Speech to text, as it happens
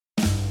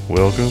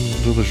Welcome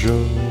to the show.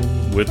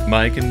 With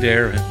Mike and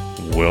Darren.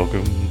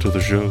 Welcome to the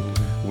show.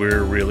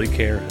 We're really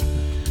caring.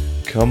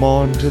 Come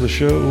on to the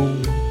show.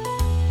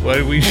 What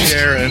are we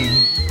sharing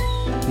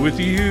with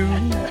you?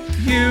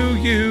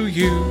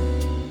 You.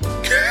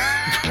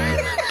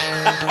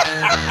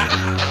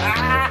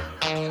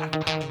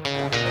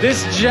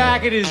 This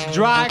jacket is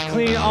dry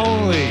clean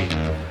only,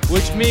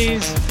 which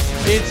means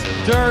it's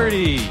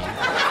dirty.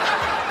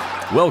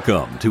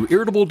 Welcome to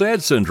Irritable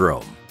Dad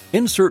Syndrome.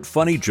 Insert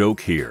funny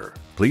joke here.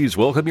 Please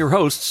welcome your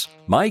hosts,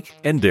 Mike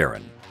and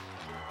Darren.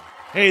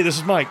 Hey, this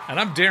is Mike. And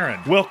I'm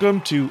Darren.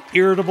 Welcome to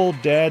Irritable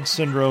Dad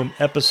Syndrome,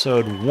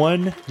 episode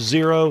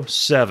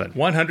 107.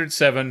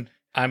 107.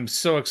 I'm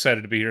so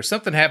excited to be here.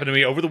 Something happened to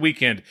me over the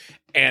weekend,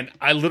 and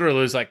I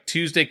literally was like,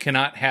 Tuesday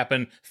cannot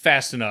happen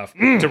fast enough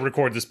to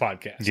record this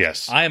podcast.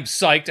 Yes. I am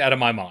psyched out of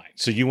my mind.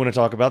 So you want to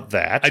talk about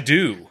that? I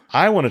do.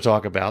 I want to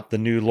talk about the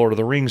new Lord of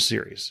the Rings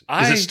series.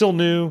 Is it still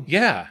new?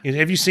 Yeah.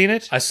 Have you seen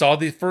it? I saw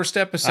the first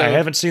episode. I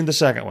haven't seen the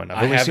second one. I've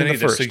I only seen haven't the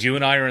either, first. so you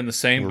and I are in the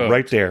same We're boat.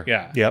 right there.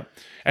 Yeah. Yep.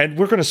 And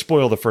we're going to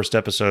spoil the first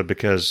episode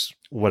because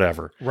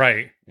whatever.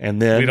 Right. And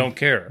then We don't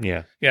care.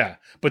 Yeah. Yeah.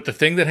 But the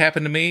thing that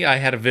happened to me, I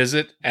had a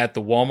visit at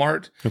the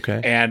Walmart.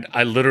 Okay. And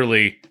I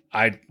literally,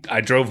 I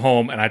drove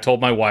home and I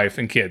told my wife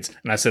and kids,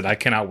 and I said, I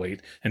cannot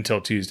wait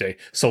until Tuesday.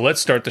 So let's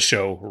start the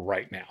show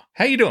right now.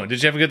 How you doing?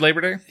 Did you have a good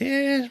Labor Day?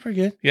 Yeah, it's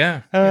pretty good.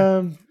 Yeah.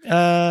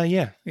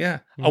 Yeah. Yeah.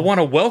 I want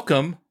to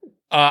welcome,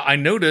 I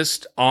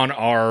noticed on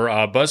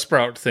our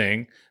Buzzsprout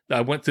thing,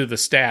 I went through the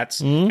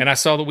stats and I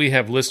saw that we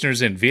have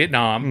listeners in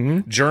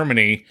Vietnam,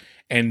 Germany,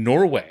 and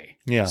Norway.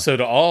 Yeah. So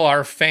to all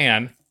our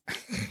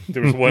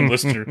there was one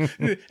listener.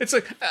 It's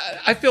like,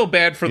 I feel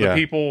bad for the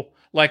people,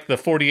 like the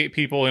 48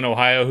 people in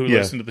Ohio who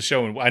listen to the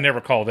show, and I never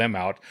call them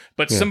out.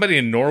 But somebody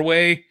in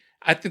Norway,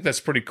 I think that's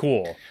pretty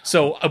cool.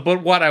 So,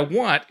 but what I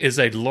want is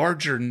a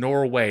larger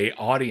Norway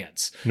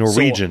audience.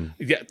 Norwegian.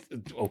 So, yeah.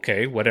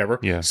 Okay. Whatever.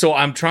 Yeah. So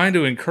I'm trying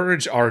to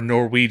encourage our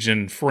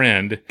Norwegian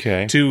friend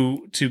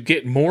to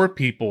get more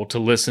people to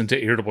listen to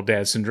Irritable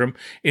Dad Syndrome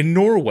in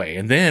Norway,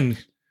 and then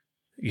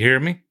you hear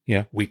me?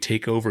 Yeah. We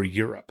take over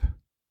Europe.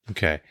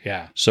 Okay.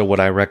 Yeah. So what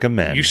I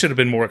recommend... You should have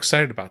been more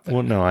excited about that.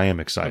 Well, no, I am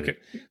excited. Okay.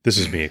 This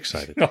is me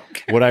excited.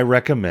 Okay. What I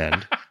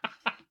recommend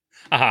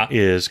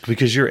is,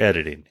 because you're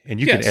editing, and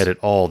you can edit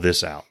all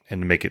this out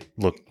and make it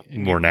look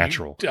more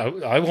natural.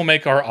 I will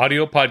make our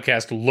audio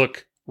podcast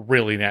look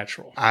really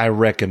natural. I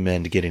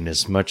recommend getting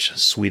as much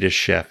Swedish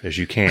Chef as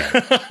you can.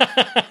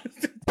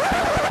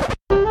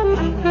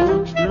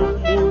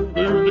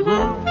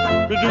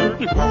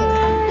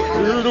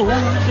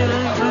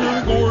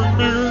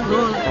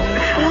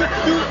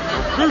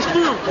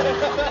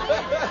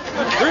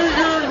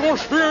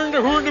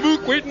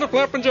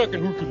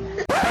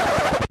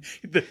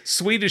 The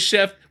Swedish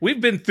Chef, we've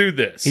been through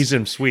this. He's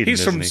in Sweden. He's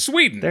isn't from he?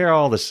 Sweden. They're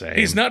all the same.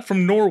 He's not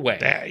from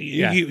Norway.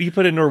 You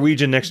put a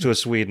Norwegian next to a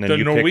Sweden, and The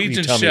you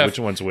Norwegian tell me chef which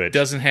one's which.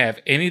 doesn't have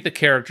any of the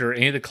character,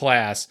 any of the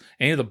class,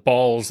 any of the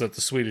balls that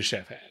the Swedish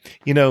Chef had.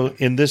 You know,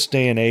 in this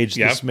day and age,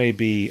 this may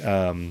be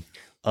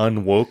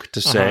unwoke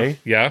to say,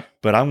 Yeah.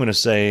 but I'm going to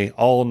say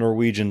all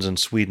Norwegians and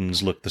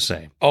Swedens look the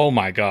same. Oh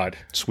my God.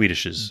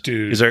 Swedishes.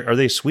 Dude. Are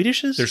they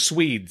Swedishes? They're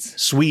Swedes.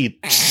 Swede.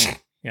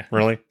 Yeah.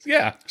 Really?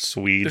 Yeah.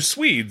 Swedes. They're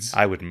Swedes.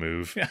 I would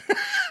move.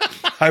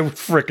 I would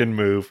frickin'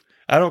 move.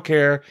 I don't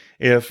care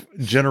if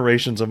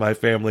generations of my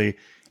family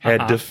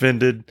had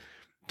defended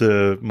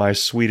my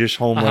Swedish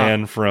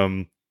homeland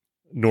from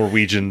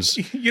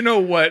Norwegians. You know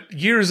what?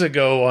 Years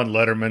ago on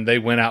Letterman, they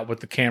went out with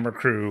the camera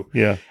crew.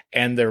 Yeah.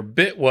 And their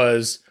bit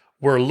was,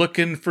 we're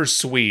looking for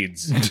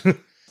Swedes.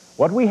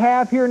 What we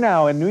have here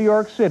now in New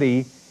York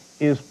City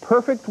is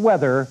perfect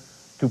weather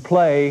to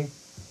play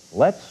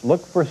Let's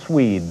Look for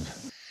Swedes.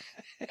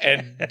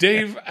 And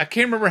Dave, I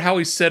can't remember how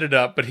he set it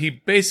up, but he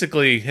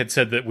basically had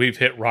said that we've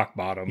hit rock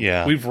bottom.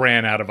 Yeah. We've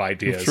ran out of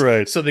ideas. That's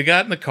right. So they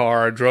got in the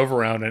car, drove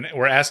around, and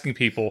were asking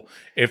people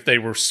if they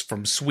were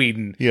from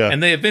Sweden. Yeah.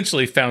 And they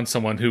eventually found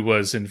someone who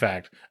was, in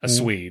fact, a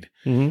Swede.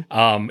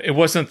 Mm-hmm. It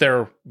wasn't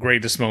their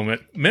greatest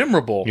moment.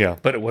 Memorable, Yeah.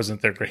 but it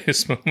wasn't their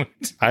greatest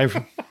moment. I've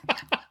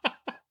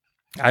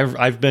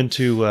been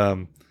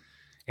to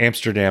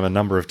Amsterdam a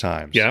number of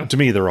times. Yeah. To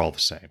me, they're all the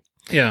same.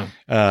 Yeah.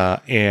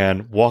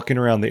 And walking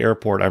around the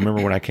airport, I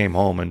remember when I came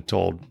home and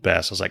told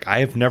Bess, I was like, I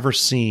have never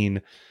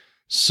seen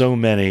so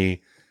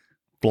many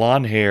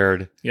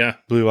blonde-haired, Yeah.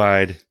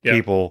 blue-eyed Yeah.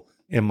 people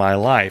in my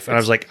life. And I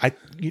was like,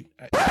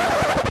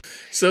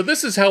 So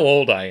this is how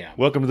old I am.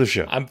 welcome to the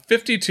show. I'm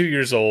 52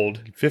 years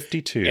old.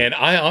 52. And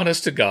I,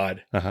 honest to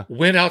God,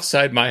 went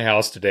outside my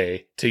house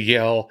today to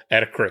yell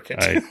at a cricket.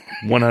 I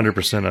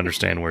 100%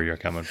 understand where you're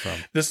coming from.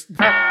 This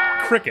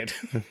cricket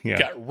Yeah.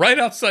 got right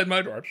outside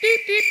my door. Beep,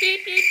 beep,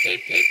 beep, beep,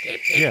 beep, beep,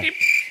 beep, beep, Yeah. beep.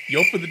 You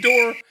open the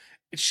door,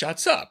 it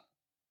shuts up.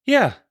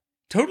 Yeah.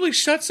 Totally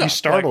shuts up. You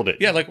startled Like,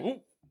 it. Yeah, like,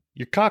 ooh,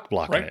 You're cock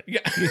blocking right?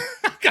 it. Yeah.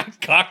 I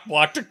got cock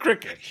blocked a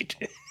cricket.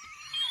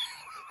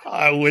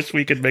 I wish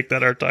we could make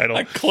that our title.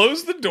 I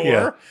closed the door,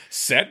 Yeah.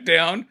 sat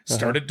down,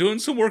 started doing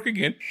some work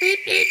again. Beep,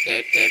 beep,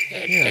 beep, beep,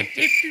 beep, beep,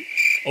 beep, beep.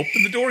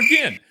 Opened the door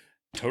again.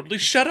 totally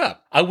shut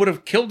up. I would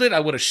have killed it. I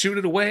would have shooed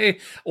it away,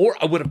 or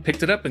I would have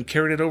picked it up and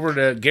carried it over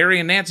to Gary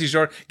and Nancy's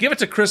yard. Give it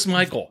to Chris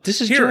Michael.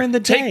 This is during the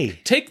day.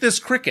 Take this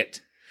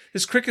cricket.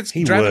 This cricket's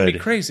driving me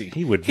crazy.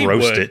 He would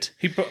roast it.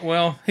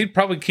 He'd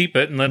probably keep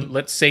it and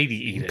let Sadie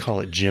eat it. Call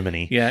it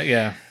Jiminy.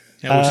 Yeah,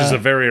 which is a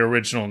very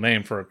original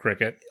name for a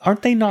cricket.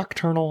 Aren't they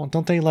nocturnal?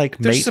 Don't they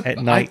mate at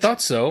night? I thought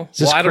so.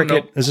 I don't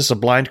know. Is this a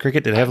blind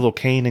cricket? Did it have a little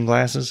cane and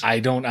glasses? I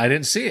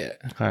didn't see it.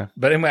 Okay.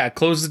 But anyway, I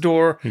closed the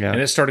door and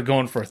it started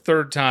going for a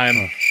third time.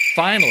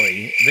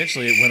 Finally,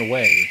 eventually it went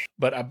away.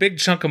 But a big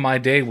chunk of my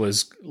day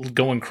was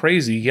going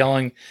crazy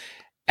yelling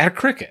at a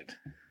cricket.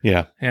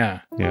 Yeah.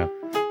 Yeah.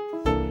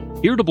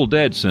 Irritable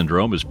Dad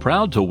Syndrome is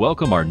proud to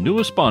welcome our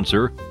newest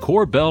sponsor,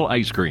 Corbel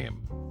Ice Cream.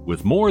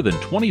 With more than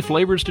 20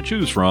 flavors to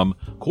choose from,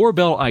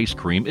 Corbel Ice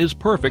Cream is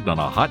perfect on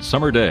a hot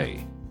summer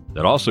day.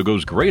 That also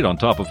goes great on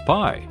top of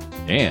pie.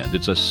 And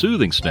it's a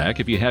soothing snack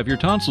if you have your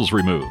tonsils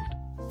removed.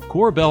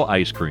 Corbel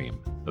Ice Cream,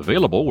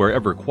 available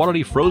wherever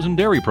quality frozen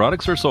dairy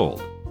products are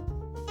sold.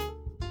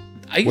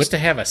 I used to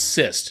have a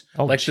cyst,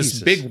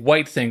 this big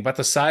white thing about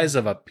the size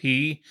of a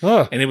pea,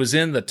 Ugh. and it was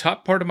in the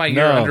top part of my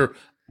ear under...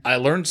 I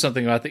learned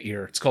something about the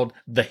ear. It's called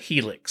the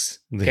helix.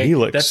 The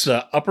helix. That's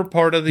the upper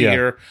part of the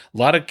ear. A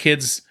lot of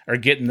kids are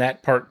getting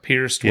that part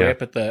pierced way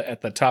up at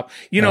the top.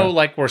 You know,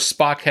 like where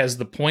Spock has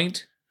the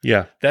point?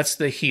 Yeah. That's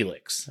the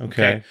helix.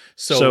 Okay.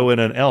 So in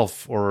an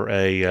elf or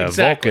a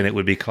Vulcan, it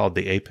would be called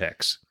the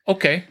apex.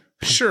 Okay.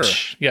 Sure.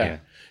 Yeah.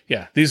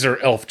 These are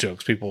elf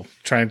jokes. People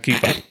try and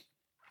keep up.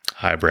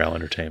 Highbrow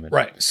entertainment.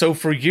 Right. So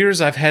for years,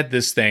 I've had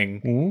this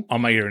thing on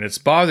my ear, and it's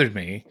bothered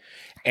me.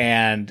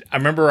 And I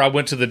remember I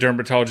went to the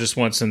dermatologist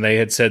once, and they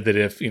had said that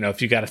if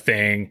you got a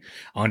thing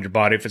on your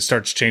body, if it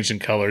starts changing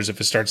colors,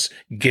 if it starts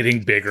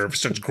getting bigger, if it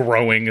starts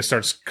growing, it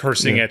starts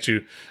cursing at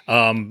you,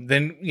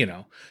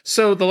 then,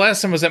 So the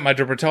last time I was at my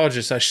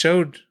dermatologist, I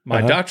showed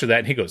my doctor that,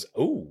 and he goes,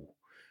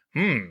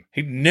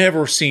 he'd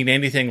never seen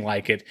anything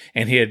like it.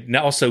 And he had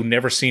also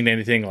never seen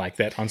anything like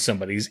that on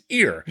somebody's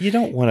ear. You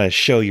don't want to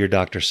show your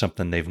doctor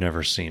something they've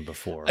never seen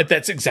before.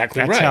 That's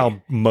exactly right. That's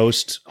how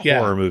most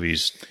horror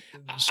movies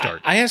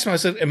start. I asked him, I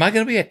said, am I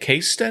going to be a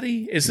case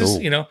study? Is this,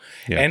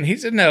 And he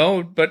said,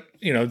 no, but,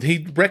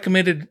 he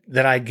recommended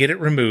that I get it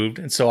removed.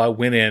 And so I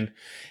went in.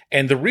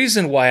 And the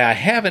reason why I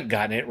haven't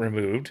gotten it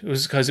removed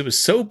was because it was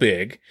so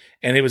big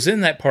and it was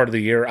in that part of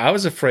the ear. I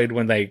was afraid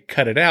when they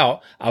cut it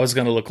out, I was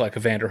going to look like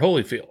Evander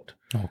Holyfield.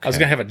 Okay. I was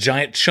going to have a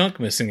giant chunk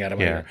missing out of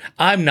my ear.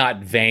 I'm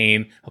not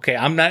vain. Okay.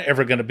 I'm not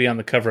ever going to be on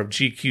the cover of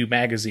GQ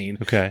magazine.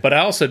 Okay. But I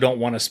also don't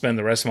want to spend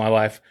the rest of my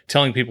life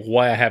telling people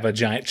why I have a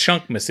giant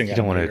chunk missing out of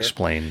my ear. You don't want to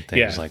explain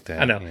things like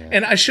that. I know. Yeah.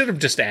 And I should have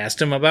just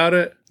asked him about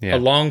it a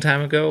long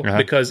time ago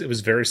because it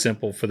was very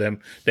simple for them.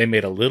 They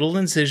made a little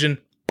incision,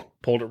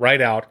 pulled it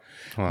right out.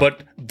 Wow.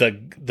 But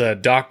the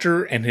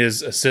doctor and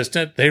his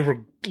assistant, they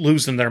were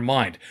losing their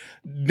mind.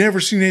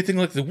 Never seen anything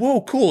like that. Whoa,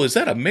 cool. Is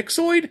that a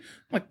mixoid? I'm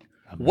like,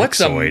 what's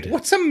a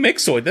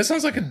mixoid? That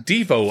sounds like a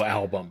Devo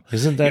album.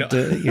 Isn't that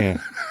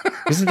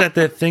Isn't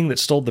that thing that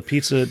stole the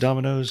pizza at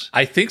Domino's?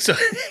 I think so.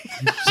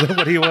 Is that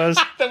what he was?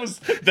 That was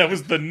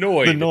the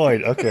Noid. The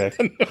Noid, okay.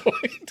 The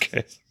Noid.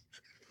 Okay.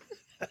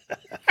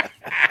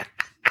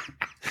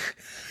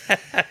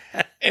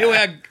 Anyway,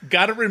 I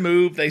got it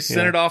removed. They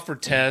sent it off for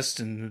tests,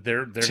 and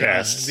they're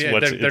tests.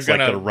 They're going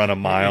to run a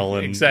mile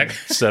in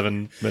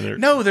 7 minutes.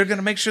 No, they're going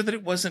to make sure that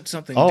it wasn't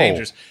something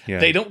dangerous. Yeah.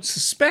 They don't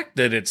suspect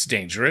that it's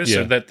dangerous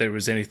or that there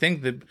was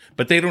anything,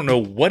 but they don't know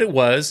what it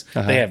was.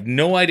 They have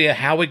no idea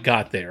how it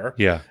got there.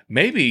 Yeah,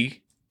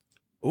 maybe.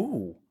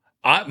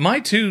 My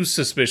two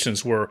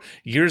suspicions were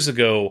years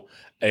ago.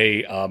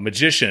 A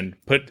magician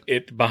put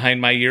it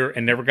behind my ear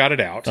and never got it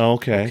out.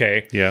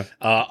 Okay. Yeah.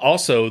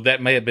 Also,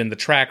 that may have been the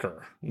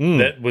tracker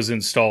that was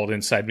installed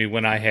inside me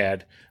when I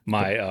had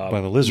my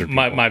by the lizard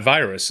my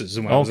viruses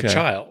when I was a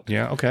child.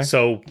 Yeah. Okay.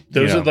 So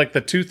those are like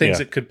the two things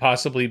that could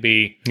possibly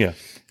be. Yeah.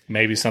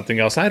 Maybe something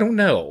else. I don't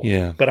know.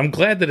 Yeah. But I'm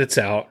glad that it's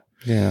out.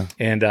 Yeah.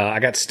 And I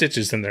got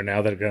stitches in there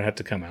now that are going to have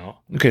to come out.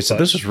 Okay. So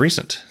this was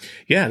recent.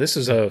 Yeah. This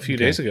is a few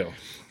days ago.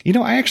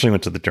 I actually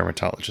went to the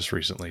dermatologist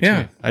recently, too.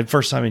 Yeah. I had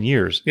first time in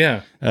years.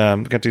 Yeah.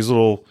 Got these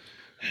little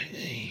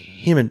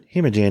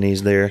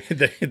hemojammies there.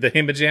 the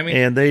hemojammy?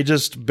 And they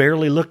just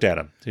barely looked at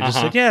them. They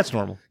just said, yeah, it's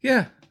normal.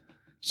 Yeah.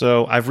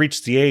 So I've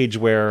reached the age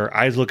where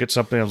I look at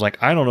something, I was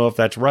like, I don't know if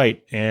that's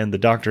right. And the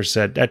doctor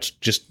said, that's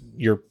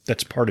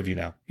part of you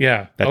now.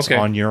 Yeah. That's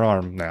on your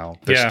arm now.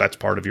 That's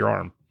part of your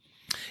arm.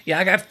 Yeah,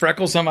 I got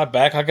freckles on my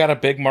back. I got a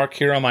big mark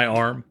here on my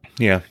arm.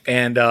 Yeah.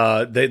 And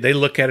they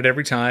look at it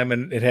every time,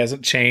 and it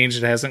hasn't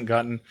changed. It hasn't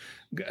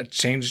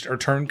changed or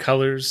turned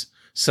colors.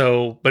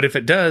 So, but if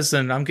it does,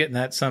 then I'm getting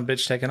that son of a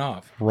bitch taken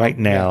off. Right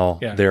now,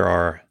 there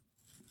are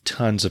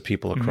tons of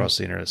people across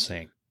the internet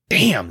saying,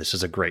 damn, this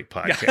is a great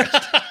podcast.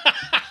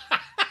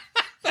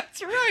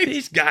 That's right.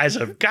 These guys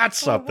have got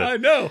something. I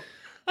know.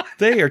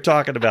 They are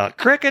talking about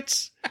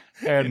crickets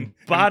and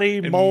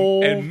body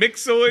mole. And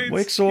mixoids.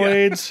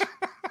 Mixoids. Yeah.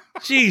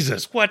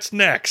 Jesus, what's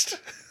next?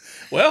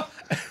 Well,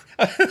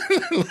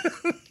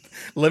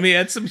 let me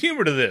add some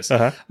humor to this.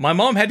 My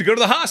mom had to go to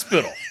the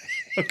hospital.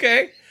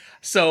 Okay.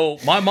 So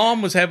my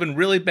mom was having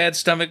really bad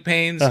stomach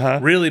pains,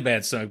 really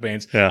bad stomach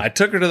pains. Yeah. I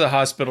took her to the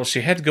hospital.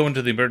 She had to go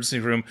into the emergency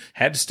room,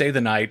 had to stay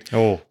the night.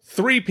 Oh.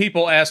 3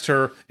 people asked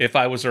her if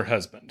I was her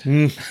husband.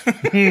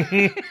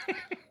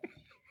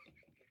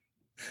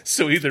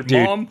 So either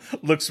mom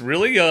looks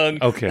really young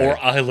or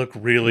I look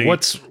really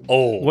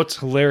old. What's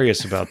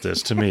hilarious about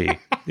this to me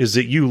is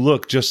that you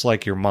look just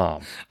like your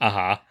mom.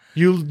 Uh-huh.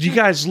 You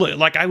guys look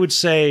like, I would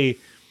say,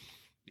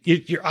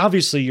 you're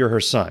obviously you're her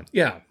son.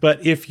 Yeah.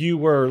 But if you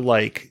were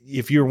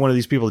one of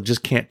these people that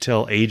just can't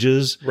tell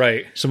ages,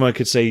 right? Someone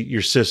could say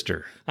your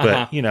sister.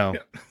 But you know,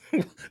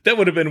 that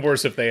would have been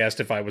worse if they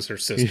asked if I was her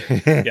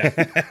sister.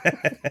 Yeah.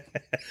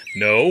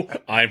 No,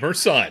 I'm her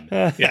son.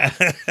 Yeah.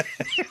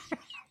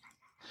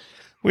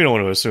 We don't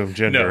want to assume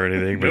gender or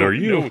anything, but are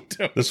you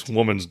this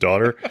woman's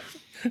daughter?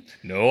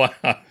 No,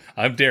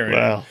 I'm Darren.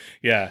 Wow.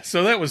 Yeah,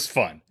 so that was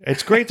fun.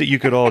 It's great that you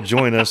could all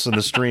join us in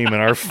the stream in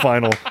our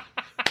final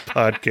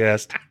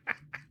podcast.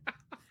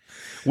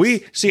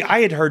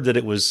 I had heard that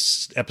it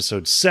was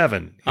episode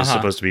 7 is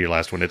supposed to be your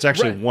last one. It's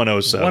actually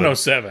 107.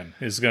 107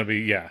 is going to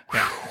be, yeah.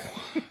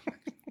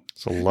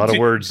 It's a lot of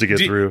words to get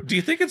through. Do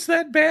you think it's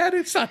that bad?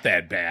 It's not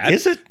that bad.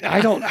 Is it?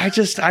 I don't know.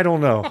 I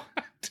don't know.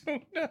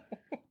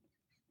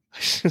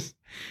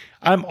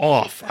 I'm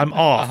off.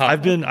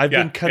 I've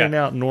been cutting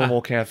out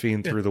normal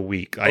caffeine through the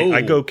week.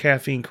 I go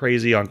caffeine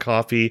crazy on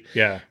coffee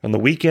on the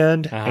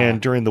weekend,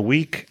 and during the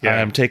week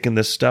I'm taking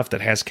this stuff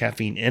that has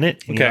caffeine in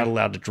it, and you're not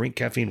allowed to drink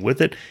caffeine with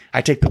it.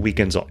 I take the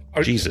weekends off.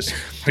 Jesus.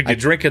 Are you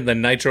drinking the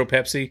Nitro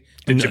Pepsi?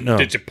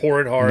 Did you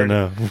pour it hard?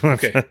 No.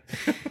 Okay.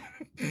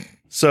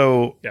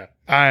 So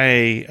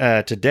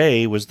I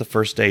today was the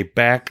first day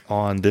back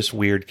on this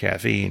weird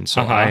caffeine,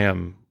 so I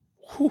am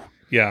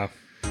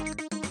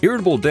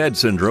Irritable Dad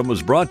Syndrome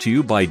was brought to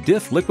you by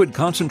Diff Liquid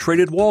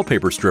Concentrated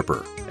Wallpaper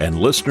Stripper and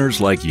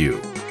listeners like you.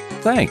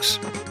 Thanks.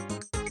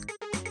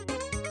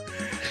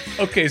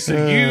 Okay,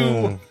 so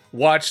you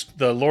watched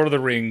the Lord of the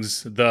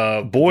Rings. Did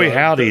we?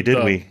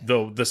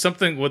 The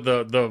something with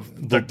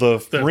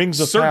the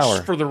Rings of search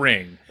Power for the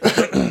ring.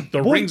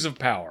 The Rings of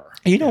Power.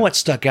 You know what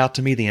stuck out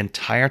to me the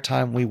entire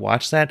time we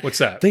watched that? What's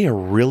that? They are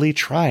really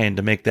trying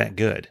to make that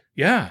good.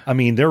 Yeah. I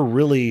mean, they're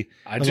really.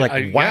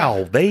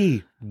 Wow,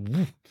 they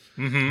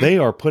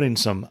are putting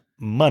some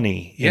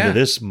money into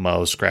this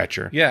Mo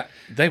Scratcher. Yeah,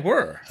 they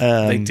were.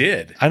 They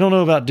did. I don't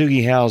know about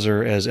Doogie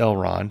Howser as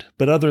Elrond,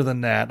 but other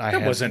than that,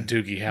 That wasn't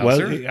Doogie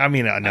Howser. Well, I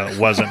mean, I know it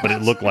wasn't, but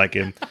it looked like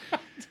him.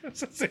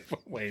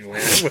 Wait.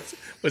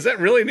 Was that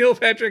really Neil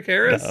Patrick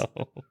Harris?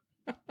 No.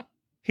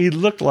 He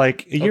looked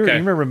like you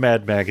remember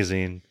Mad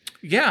Magazine.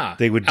 Yeah,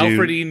 they would do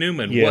Alfred E.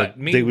 Newman. What?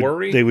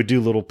 Worry? They would do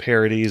little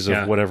parodies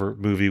of whatever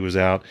movie was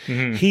out.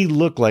 Mm-hmm. He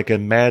looked like a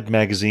Mad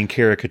Magazine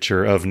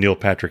caricature of Neil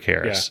Patrick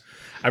Harris.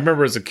 Yeah. I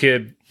remember as a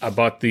kid, I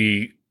bought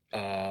the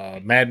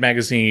Mad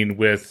Magazine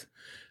with,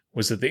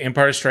 was it The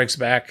Empire Strikes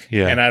Back?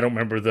 Yeah, and I don't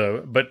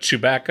remember but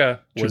Chewbacca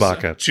was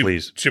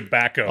please.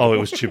 Chewbacca. Oh, it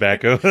was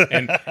Chewbacca.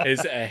 And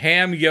it's a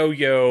Ham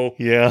Yo-Yo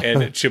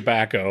and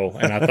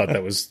Chewbacca, and I thought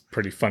that was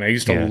pretty funny. I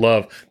used to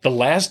love the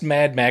last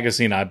Mad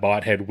Magazine I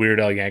bought had Weird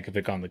Al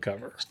Yankovic on the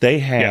cover. They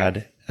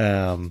had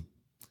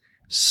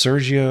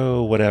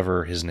Sergio,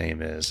 whatever his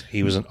name is.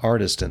 He was an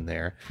artist in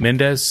there.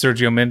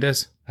 Sergio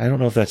Mendes? I don't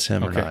know if that's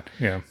him or not.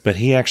 Yeah. But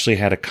he actually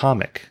had a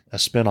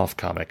spin-off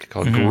comic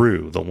called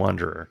Gru, the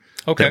Wanderer.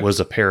 That was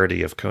a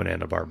parody of Conan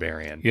the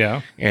Barbarian.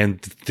 Yeah.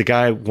 And the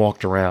guy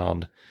walked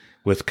around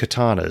with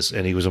katanas,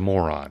 and he was a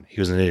moron.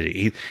 He was an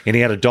idiot. He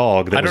had a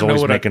dog that was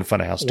always making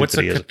fun of how stupid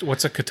he is.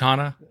 What's a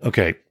katana?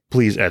 Okay,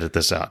 please edit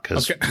this out,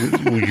 because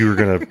we're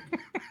gonna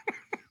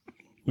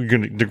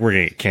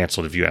get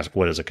canceled if you ask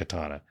what is a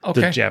katana.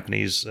 Okay. The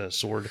Japanese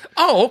sword.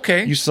 Oh,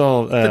 okay. You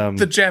saw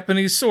the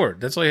Japanese sword.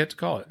 That's all you have to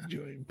call it.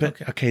 But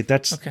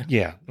that's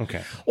yeah.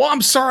 Okay. Well,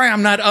 I'm sorry,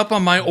 I'm not up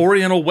on my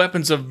Oriental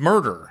weapons of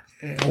murder.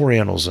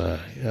 Oriental's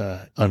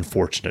a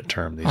unfortunate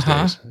term these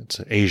days. It's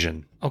an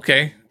Asian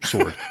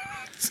sword.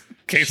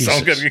 Okay, so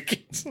I'm gonna get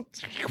canceled.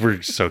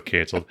 We're so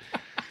canceled.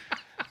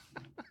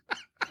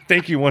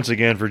 Thank you once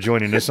again for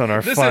joining us on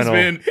our this final,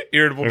 has been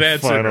Irritable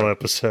Dad Syndrome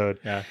episode.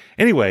 Yeah.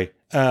 Anyway,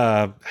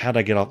 how'd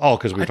I get off? Oh,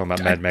 because we were talking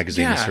about Mad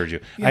Magazine and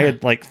Sergio. Yeah. I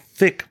had like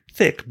thick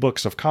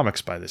books of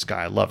comics by this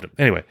guy. I loved him.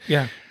 Anyway,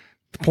 the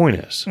point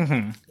is,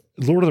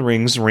 Lord of the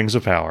Rings, Rings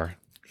of Power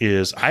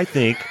is, I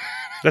think,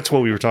 that's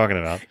what we were talking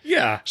about.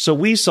 Yeah. So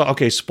we saw,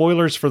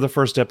 spoilers for the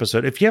first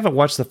episode. If you haven't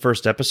watched the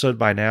first episode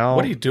by now,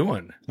 what are you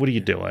doing?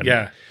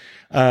 Yeah.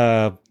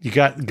 You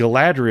got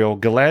Galadriel,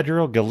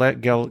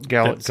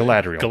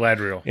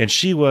 and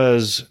she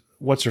was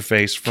what's her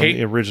face from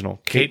the original,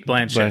 Cate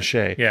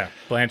Blanchett. Yeah,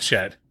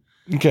 Blanchett.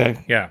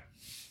 Okay, yeah.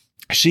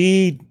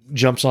 She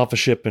jumps off a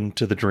ship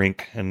into the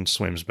drink and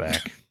swims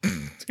back.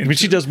 I mean,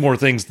 she does more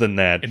things than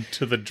that.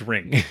 Into the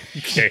drink.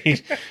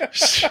 Okay.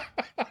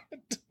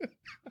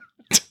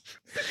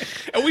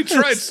 And we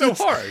tried so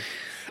hard.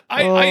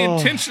 I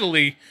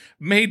intentionally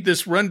made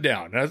this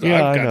rundown. I've I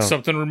know. got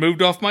something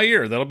removed off my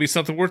ear. That'll be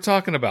something worth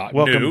talking about.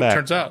 Welcome back.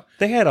 Turns out.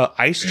 They had an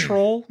ice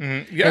troll.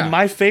 Yeah. And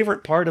my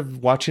favorite part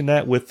of watching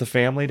that with the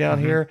family down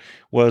here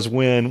was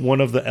when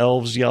one of the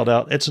elves yelled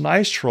out, "It's an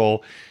ice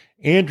troll."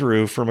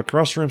 Andrew from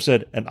across the room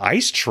said, "An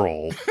ice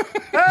troll?"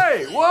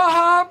 Hey, what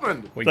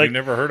happened? Well, Like- you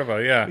never heard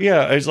about it, yeah.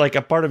 Yeah, it's like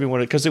a part of me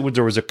wanted, because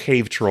there was a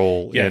cave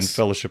troll in Yes.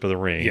 Fellowship of the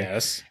Ring.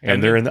 Yes.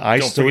 And they're in the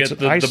ice, Don't so forget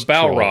it's an ice the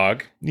troll.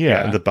 Balrog.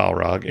 Yeah, the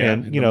Balrog. Yeah.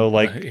 And,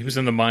 like, he was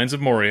in the Mines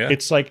of Moria.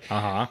 it's like,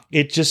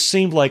 it just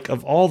seemed like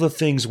of all the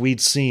things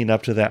we'd seen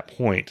up to that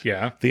point,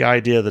 Yeah. the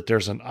idea that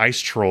there's an ice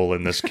troll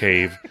in this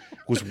cave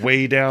was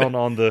way down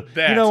on the, you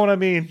That- know what I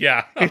mean?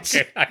 Yeah, It's-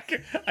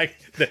 okay.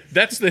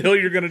 That's the hill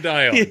you're going to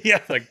die on. Yeah.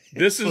 Like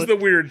this is the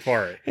weird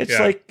part. It's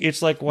Yeah. like Not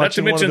to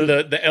watching mention one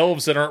of the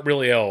elves that aren't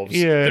really elves.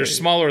 Yeah. They're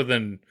smaller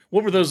than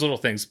what were those little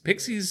things?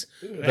 Pixies,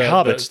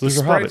 Hobbits. Those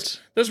are sprites? hobbits.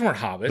 Those weren't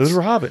hobbits. Those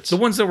were hobbits. The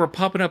ones that were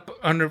popping up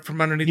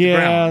from underneath Yeah.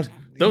 the ground.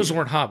 Those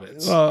weren't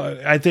hobbits.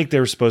 I think they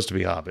were supposed to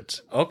be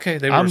hobbits. Okay,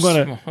 they were. I'm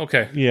gonna-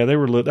 Okay, Yeah, they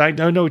were. I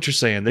know what you're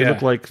saying. They Yeah.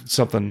 look like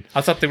something. I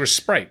thought they were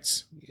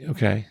sprites.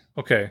 Okay,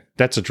 Okay,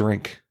 that's a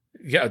drink.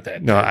 yeah,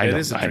 that No, I that know.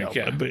 is a I drink.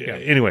 know. Yeah. But yeah.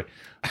 anyway,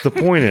 the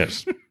point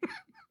is.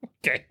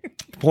 Okay,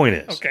 The point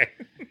is. okay.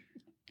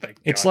 Thank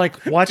It's God.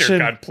 like watching. Dear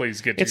God, please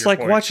get to It's your like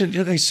point.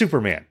 watching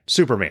Superman.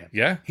 Superman.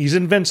 Yeah. He's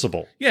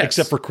invincible. Yes.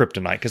 Except for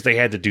kryptonite, because they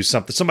had to do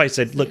something. Somebody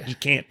said, "Look, you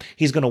can't.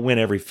 He's going to win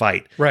every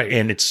fight, Right.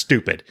 And it's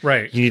stupid,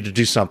 Right. You need to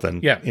do something,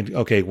 Yeah. And,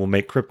 okay, we'll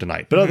make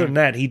kryptonite. But other than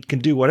that, he can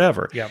do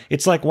whatever. Yeah.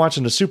 It's like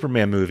watching a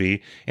Superman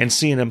movie and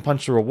seeing him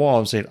punch through a wall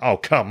and saying, "Oh,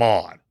 come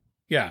on."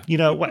 Yeah. You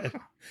know what?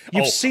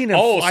 You've seen him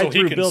fly so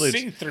through he can buildings.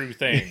 see through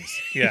things.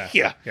 Yeah.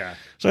 Yeah. Yeah.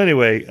 So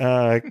anyway,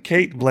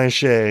 Kate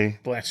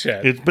Blanchett,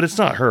 Blanchett. but it's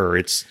not her.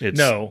 It's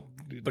No.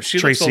 But she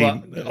Tracy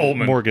looks a lot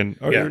Ullman. Morgan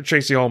or Yeah.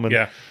 Tracy Ullman.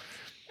 Yeah.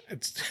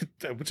 It's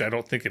which I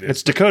don't think it is.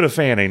 It's Dakota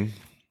Fanning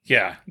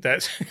yeah.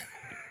 That's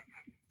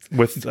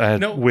with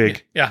no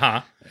wig,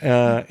 Yeah.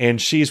 and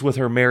she's with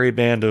her merry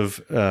band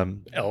of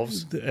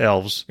Elves.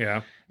 elves,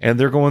 Yeah. and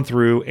they're going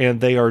through,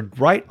 and they are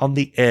right on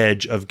the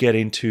edge of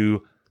getting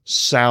to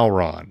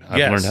Sauron. I've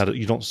Yes. learned how to.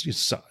 You don't see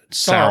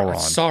Sauron,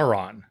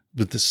 Sauron.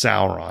 but the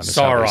Sauron is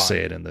how they Sauron. say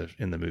it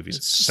in the movies.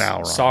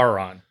 Sauron.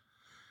 Sauron.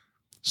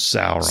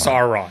 Sauron.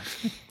 Sauron.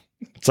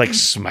 It's like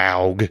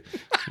Smaug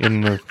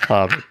in the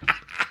Hobbit.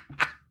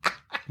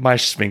 My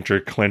sphincter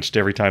clenched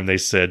every time they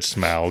said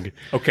Smaug.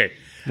 Okay.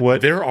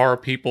 What? There are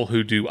people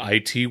who do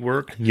IT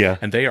work. Yeah.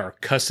 And they are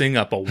cussing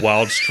up a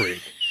wild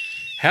streak.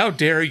 How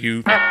dare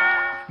you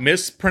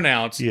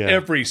mispronounce Yeah.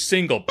 every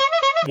single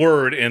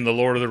word in The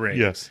Lord of the Rings?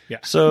 Yes. Yeah.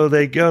 So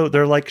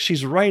they're like,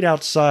 she's right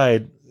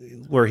outside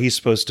where he's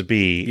supposed to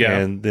be. Yeah.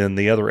 And then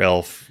the other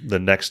elf, the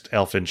next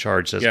elf in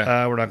charge says,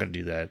 Yeah. we're not going to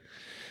do that.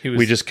 He was,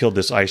 We just killed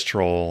this ice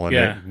troll. And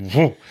Yeah.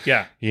 whoa,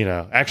 Yeah.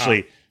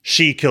 actually,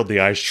 she killed the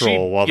ice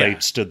troll while yeah. they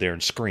stood there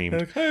and screamed.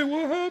 Like, hey,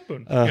 what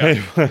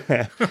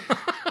happened?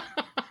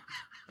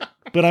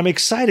 But I'm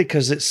excited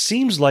because it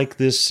seems like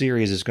this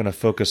series is going to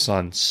focus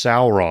on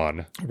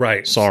Sauron.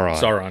 Right.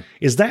 Sauron.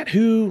 Is that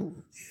who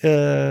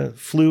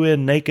flew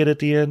in naked at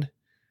the end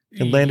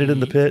and landed in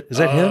the pit? Is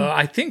that him?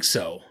 I think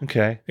so.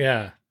 Okay.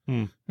 Yeah.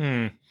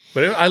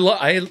 But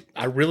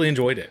I really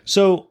enjoyed it.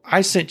 So I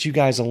sent you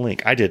guys a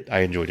link. I did. I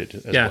enjoyed it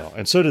as Yeah. well.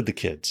 And so did the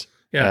kids.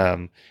 Yeah.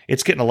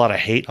 It's getting a lot of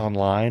hate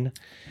online.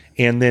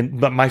 And then,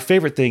 but my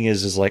favorite thing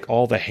is like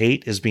all the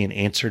hate is being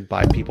answered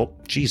by people.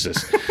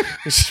 Jesus.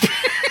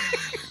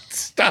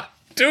 Stop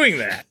doing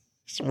that.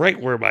 It's right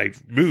where my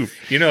move.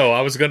 You know,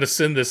 I was going to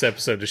send this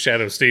episode to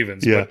Shadow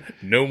Stevens, Yeah. but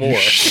no more.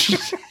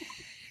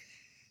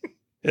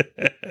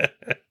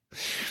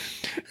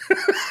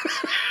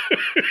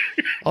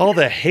 All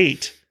the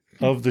hate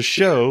of the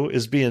show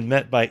is being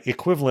met by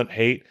equivalent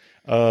hate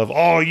of,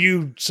 oh,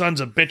 you sons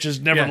of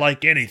bitches never Yeah.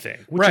 like anything,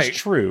 which Right. is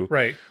true.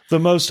 Right. The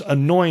most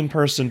annoying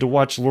person to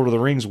watch Lord of the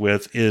Rings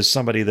with is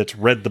somebody that's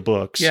read the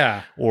books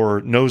Yeah.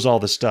 or knows all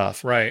the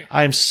stuff. Right.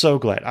 I'm so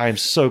glad. I am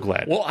so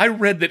glad. Well, I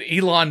read that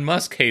Elon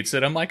Musk hates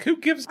it. I'm like, who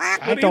gives a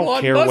I don't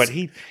Elon care Musk? what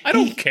he. I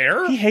don't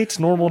care. He hates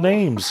normal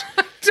names.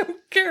 I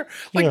don't care.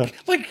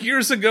 Like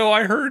years ago,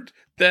 I heard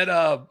that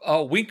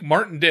Wink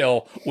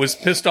Martindale was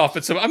pissed off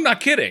at some. I'm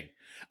not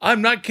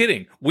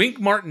kidding.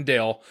 Wink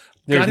Martindale.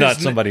 There's got not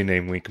his somebody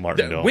named Wink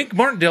Martindale. Wink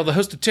Martindale, the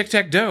host of Tic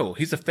Tac Doe.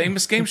 He's a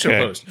famous game show Okay,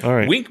 host. all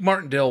right. Wink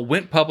Martindale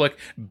went public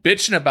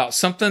bitching about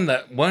something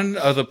that one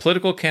of the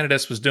political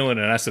candidates was doing.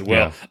 And I said,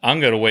 well, Yeah. I'm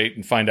going to wait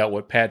and find out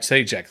what Pat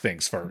Sajak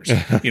thinks first.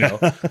 You know,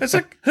 it's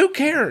like, who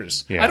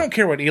cares? Yeah. I don't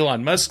care what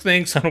Elon Musk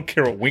thinks. I don't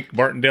care what Wink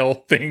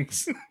Martindale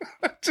thinks.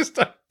 I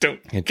don't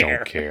I care.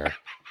 don't care.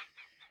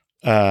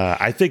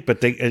 I think,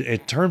 but in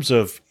terms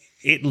of,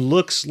 it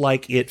looks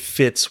like it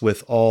fits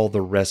with all the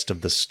rest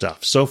of the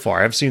stuff. So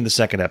far, I've seen the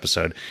second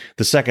episode.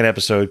 The second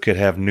episode could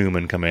have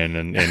Newman come in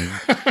and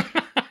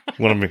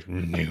one of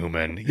them,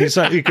 Newman.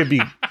 It could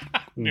be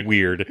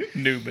weird,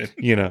 Newman.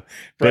 you know.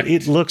 But Right.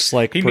 it looks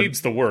like He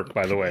needs the work,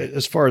 by the way.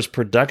 as far as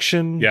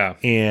production, Yeah.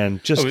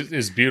 and just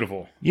It's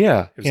beautiful.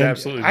 yeah, It was and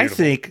absolutely I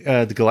beautiful. think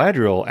the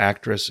Galadriel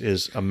actress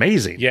is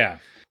amazing. Yeah.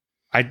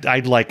 I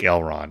like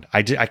Elrond.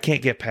 I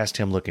can't get past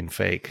him looking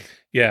fake.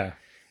 Yeah.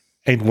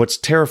 And what's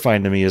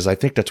terrifying to me is I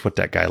think that's what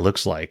that guy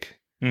looks like.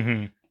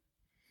 Mm-hmm.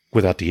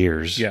 Without the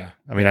ears. Yeah.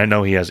 I mean, I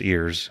know he has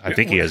ears. I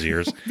think he has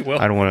ears. Well,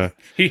 I don't want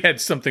to. He had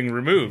something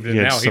removed, and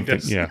now he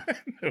does. Yeah.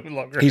 No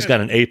longer He's have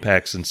got an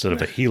apex instead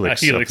of a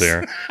helix, up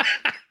there.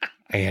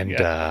 And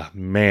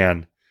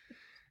man,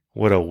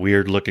 what a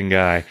weird looking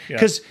guy.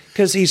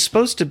 Because he's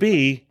supposed to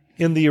be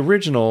in the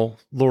original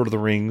Lord of the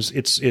Rings.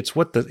 It's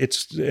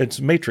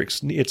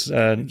Matrix. It's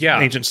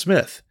Agent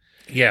Smith.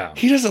 Yeah.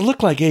 He doesn't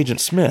look like Agent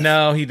Smith.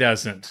 No, he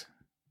doesn't.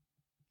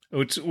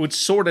 Which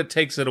sort of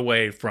takes it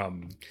away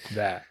from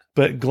that.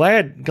 But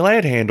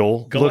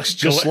Gladhandle looks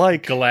just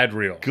like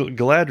Galadriel.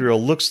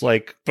 Galadriel looks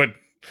like, but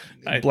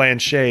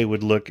Blanchet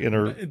would look in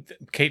her.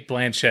 Kate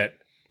Blanchett.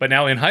 But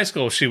now in high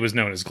school, she was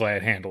known as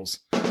Gladhandles.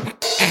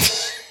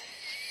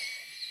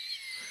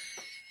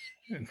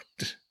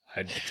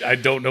 I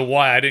don't know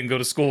why I didn't go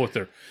to school with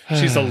her.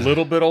 She's a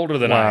little bit older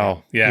than I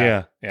am.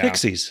 Yeah.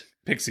 Pixies.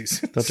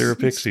 Thought they were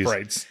pixies.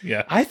 Sprites.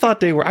 Yeah. I thought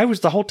they were. I was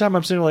the whole time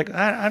I'm sitting there like,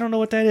 I don't know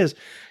what that is.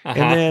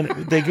 And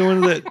then they go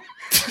into the.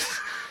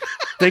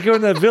 They go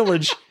in that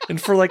village, and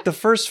for like the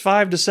first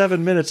 5 to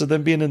 7 minutes of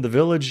them being in the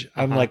village,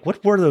 I'm like,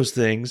 what were those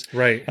things?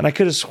 Right. And I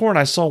could have sworn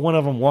I saw one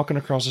of them walking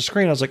across the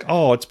screen. I was like,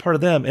 oh, it's part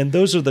of them. And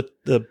those are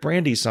the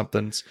brandy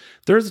somethings.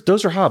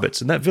 Those are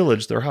hobbits. In that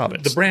village, they're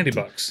hobbits. The brandy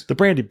bucks. The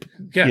brandy.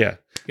 Yeah.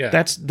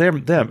 That's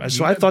them.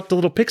 So I thought the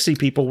little pixie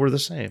people were the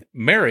same.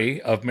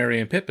 Merry of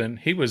Merry and Pippin,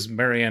 he was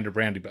Meriander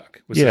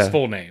Brandybuck, was his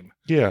full name.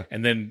 Yeah.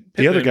 And then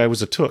Pippin, the other guy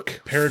was a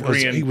took.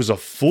 Peregrine. He was a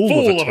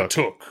fool of a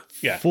took.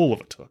 Yeah. Full of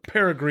a took.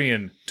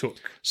 Peregrine took.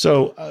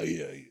 So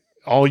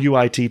all you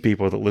IT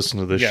people that listen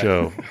to this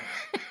show,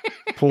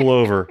 pull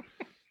over,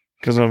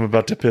 because I'm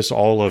about to piss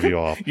all of you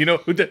off. You know,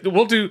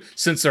 we'll do,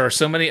 since there are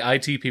so many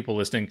IT people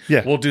listening,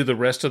 we'll do the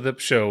rest of the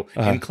show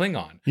in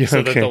Klingon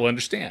so that they'll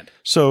understand.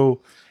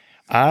 So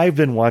I've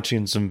been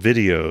watching some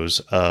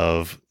videos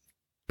of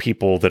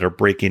people that are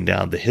breaking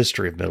down the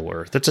history of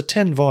Middle-earth. It's a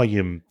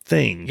 10-volume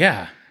thing.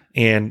 Yeah.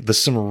 And the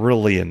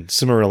Silmarillion.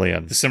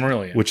 The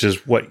Silmarillion. Which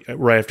is what,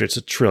 right after it's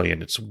a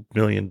trillion. It's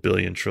million,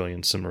 billion,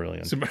 trillion,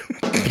 Silmarillion.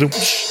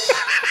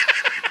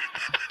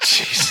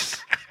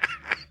 Jesus.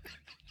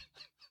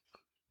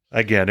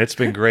 Again, it's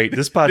been great.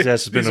 This podcast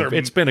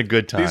has been a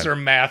good time. These are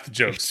math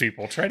jokes,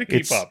 people. Try to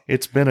keep up.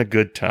 It's been a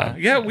good time.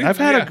 We've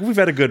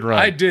had a good run.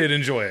 I did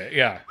enjoy it.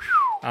 Yeah.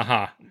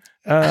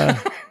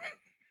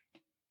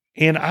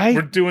 And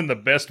we're doing the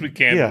best we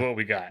can with what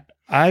we got.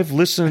 I've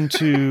listened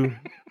to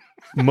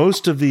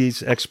most of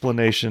these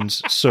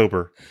explanations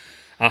sober.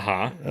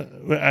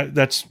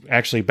 That's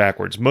actually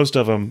backwards. Most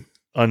of them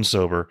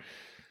unsober.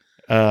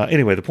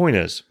 Anyway, the point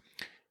is,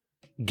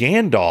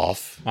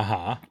 Gandalf,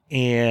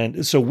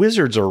 and so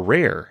wizards are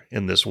rare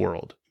in this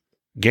world.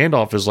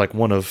 Gandalf is like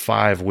one of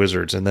 5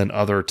 wizards, and then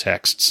other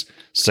texts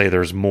say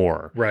there's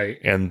more. Right.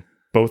 And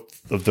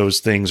both of those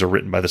things are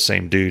written by the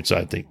same dude, so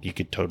I think you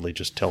could totally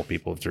just tell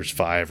people if there's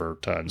 5 or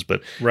tons,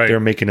 but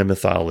they're making a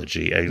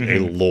mythology, a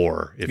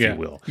lore, if you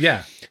will.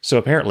 Yeah. So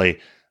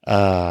apparently,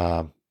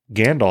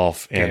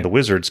 Gandalf and the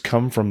wizards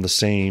come from the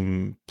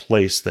same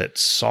place that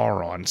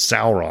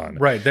Sauron.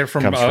 Right. They're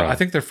from, I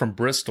think they're from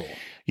Bristol.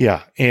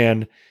 Yeah.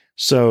 And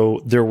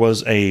so there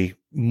was a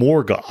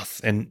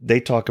Morgoth, and they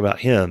talk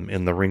about him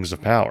in the Rings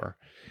of Power.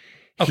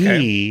 Okay.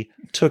 He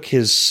took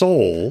his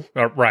soul.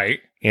 Right.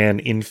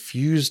 And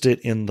infused it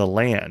in the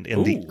land,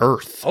 in the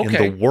earth, in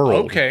the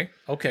world.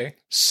 Okay.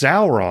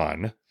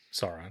 Sauron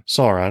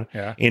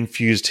yeah.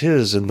 infused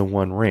his in the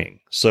One Ring.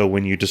 So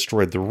when you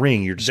destroyed the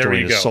ring, you're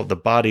destroying his soul. The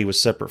body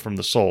was separate from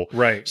the soul.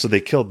 Right. So they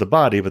killed the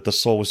body, but the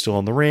soul was still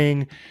in the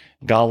ring.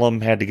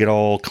 Gollum had to get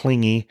all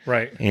clingy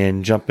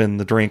and jump in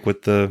the drink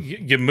with the...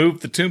 You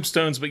moved the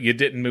tombstones, but you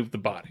didn't move the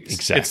bodies.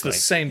 Exactly. It's the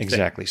same thing.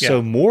 Exactly. Yeah.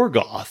 So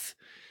Morgoth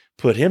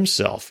put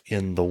himself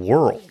in the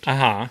world.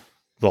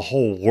 The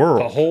whole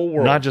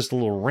world. Not just a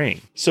little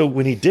ring. So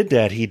when he did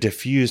that, he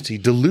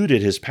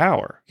diluted his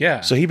power.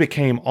 Yeah. So he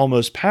became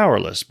almost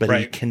powerless, but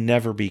he can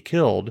never be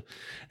killed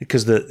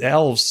because the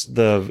elves,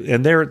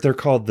 and they're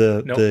called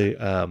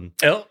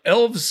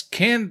elves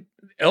can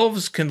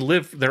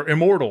live, they're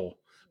immortal,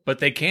 but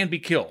they can be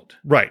killed.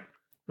 Right.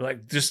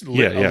 Like just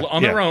live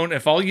on their own.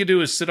 If all you do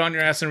is sit on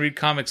your ass and read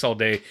comics all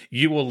day,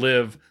 you will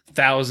live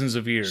thousands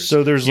of years. So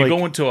you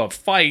go into a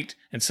fight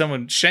and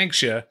someone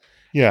shanks you.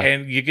 Yeah.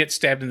 And you get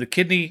stabbed in the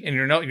kidney and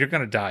you're going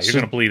to die. You're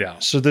going to bleed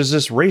out. So there's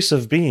this race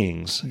of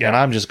beings, and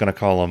I'm just going to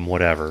call them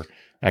whatever.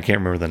 I can't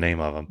remember the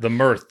name of them. The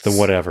Mirths. The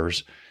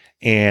whatevers.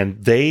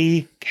 And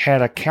they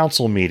had a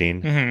council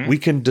meeting. We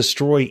can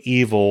destroy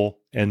evil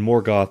and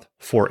Morgoth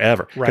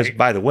forever. Because,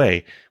 by the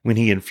way, when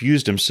he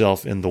infused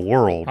himself in the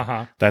world,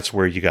 that's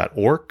where you got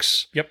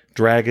orcs,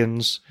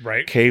 dragons,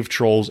 cave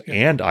trolls,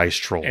 and ice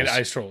trolls. And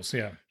ice trolls,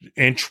 yeah.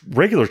 And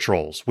regular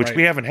trolls, which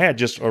we haven't had,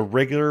 just a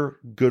regular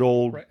good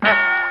old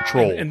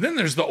troll. And then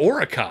there's the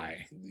Orakai.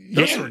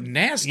 Those are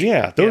nasty.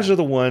 Yeah, those are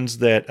the ones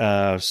that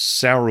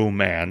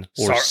Saruman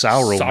or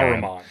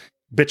Sauron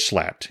bitch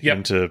slapped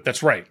into.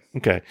 That's right.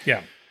 Okay.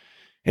 Yeah.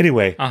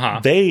 Anyway,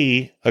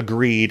 they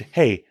agreed,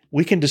 hey,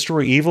 we can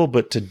destroy evil,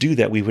 but to do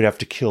that, we would have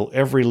to kill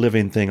every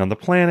living thing on the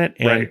planet.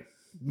 And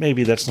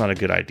maybe that's not a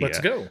good idea. Let's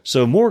go.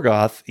 So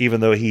Morgoth,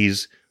 even though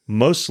he's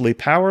mostly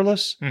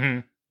powerless,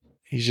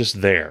 he's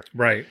just there.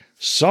 Right.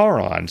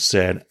 Sauron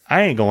said,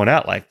 I ain't going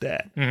out like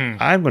that.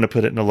 I'm going to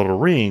put it in a little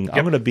ring.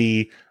 I'm going to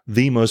be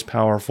the most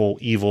powerful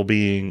evil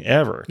being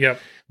ever. Yep.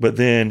 But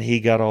then he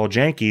got all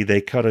janky.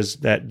 They cut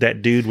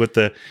that dude with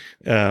the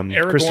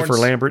Christopher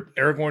Lambert.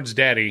 Aragorn's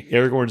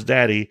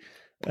daddy.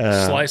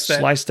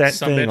 Slice that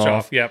thing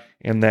off. Yep.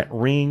 And that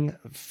ring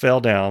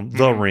fell down.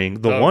 The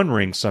ring. The one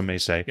ring, some may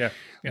say. Yeah.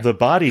 The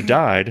body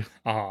died.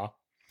 Uh-huh.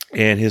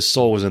 And his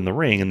soul was in the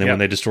ring. And then when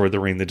they destroyed the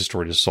ring, they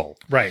destroyed his soul.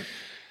 Right.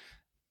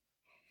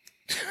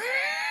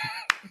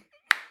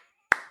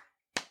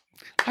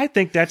 I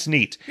think that's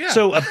neat. Yeah.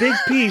 So a big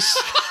piece.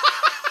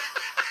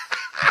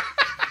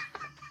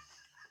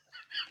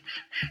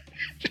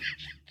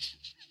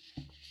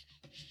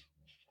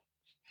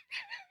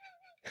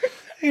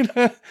 You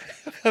know,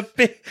 a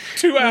big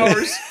 2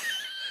 hours.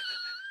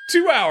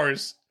 2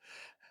 hours.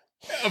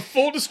 A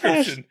full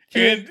description.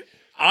 And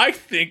I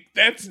think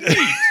that's neat.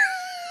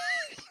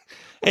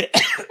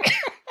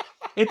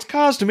 It's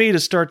caused me to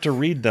start to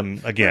read them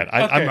again.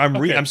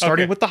 I'm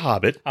starting with The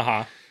Hobbit.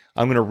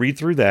 I'm going to read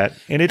through that,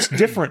 and it's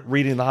different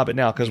reading The Hobbit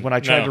now because when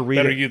I tried to read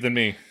better it, you than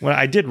me. When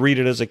I did read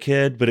it as a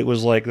kid, but it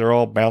was like they're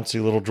all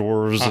bouncy little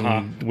dwarves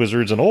and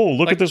wizards, and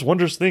look at this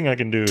wondrous thing I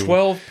can do.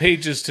 12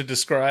 pages to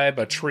describe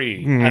a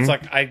tree. It's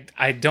like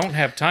I don't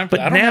have time for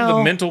that. I don't have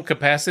the mental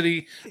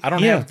capacity. I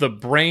don't have the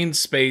brain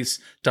space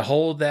to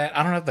hold that.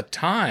 I don't have the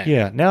time.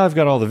 Yeah, now I've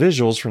got all the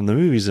visuals from the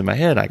movies in my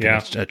head. I can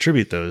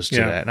attribute those to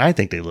that, and I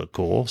think they look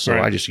cool.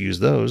 So I just use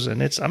those,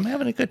 and I'm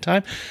having a good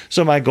time.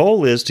 So my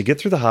goal is to get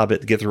through The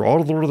Hobbit, to get through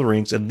all of the Lord of the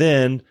Rings, and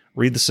then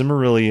read the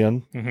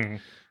Silmarillion,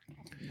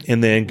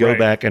 and then go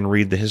back and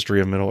read the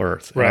history of Middle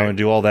Earth. Right. I'm going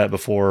to do all that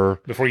before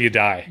you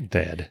die.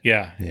 Dead.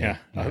 Yeah.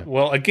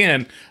 Well,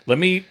 again, let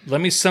me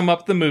sum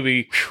up the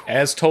movie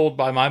as told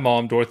by my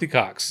mom, Dorothy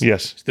Cox.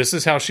 Yes. This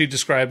is how she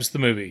describes the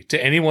movie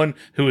to anyone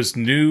who is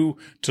new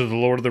to the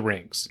Lord of the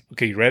Rings.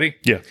 Okay, you ready?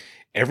 Yeah.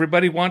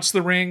 Everybody wants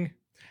the ring.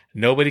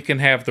 Nobody can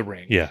have the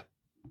ring. Yeah.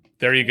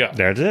 There you go.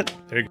 That's it.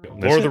 There you go.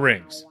 Lord of the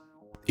Rings.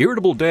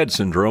 Irritable Dad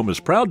Syndrome is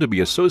proud to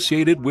be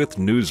associated with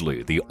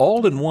Newsly, the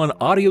all-in-one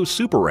audio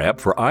super app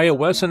for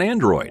iOS and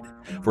Android.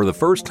 For the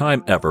first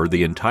time ever,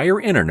 the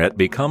entire internet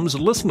becomes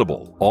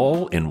listenable,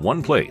 all in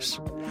one place.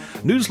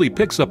 Newsly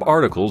picks up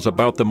articles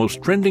about the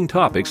most trending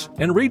topics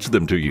and reads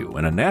them to you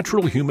in a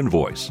natural human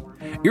voice.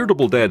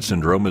 Irritable Dad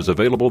Syndrome is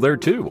available there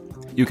too.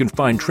 You can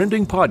find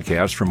trending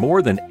podcasts from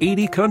more than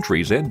 80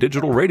 countries and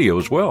digital radio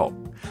as well.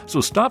 So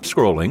stop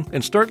scrolling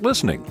and start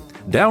listening.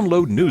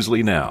 Download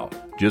Newsly now.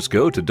 Just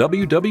go to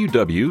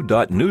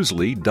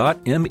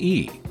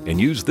www.newsly.me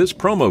and use this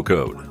promo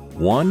code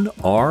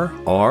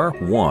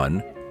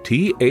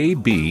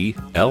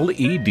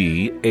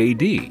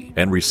 1RR1TABLEDAD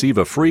and receive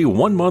a free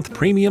 1-month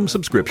premium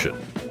subscription.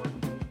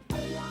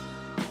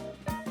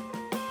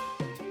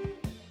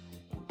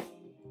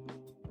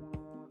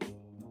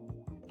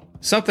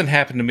 Something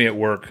happened to me at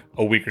work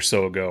a week or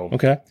so ago.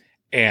 Okay.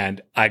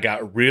 And I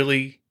got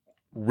really,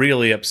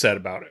 really upset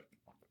about it.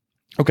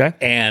 Okay.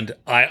 And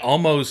I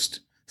almost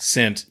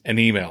sent an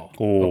email.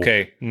 Ooh.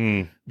 Okay.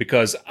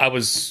 Because I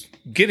was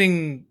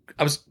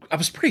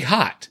pretty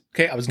hot.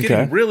 Okay. I was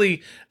getting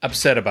really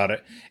upset about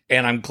it.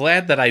 And I'm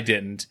glad that I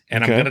didn't.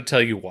 And I'm going to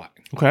tell you why.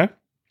 Okay.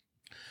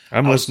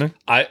 I'm listening.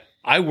 I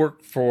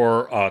work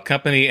for a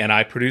company and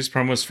I produce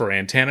promos for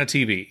Antenna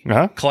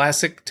TV,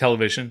 classic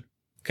television.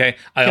 Okay.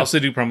 I also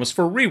do promos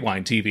for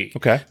Rewind TV.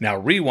 Okay. Now,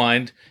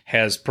 Rewind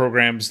has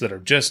programs that are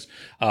just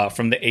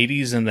from the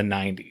 80s and the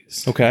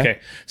 90s. Okay.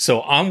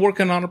 So I'm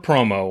working on a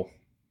promo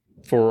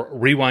for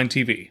Rewind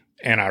TV,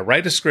 and I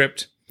write a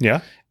script. Yeah.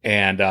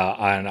 And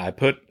I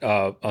put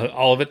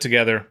all of it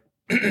together,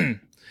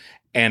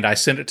 and I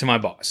send it to my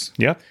boss.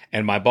 Yeah.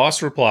 And my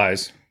boss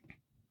replies,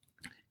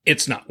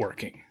 "It's not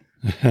working."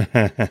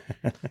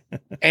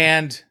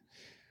 and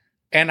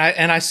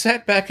I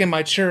sat back in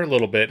my chair a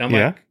little bit. And I'm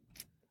like,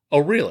 "Oh,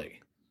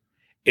 really?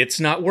 It's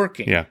not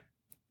working?" Yeah.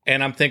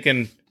 And I'm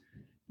thinking,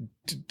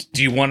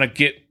 do you want to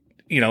get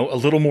a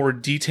little more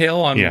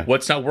detail on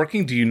what's not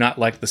working? Do you not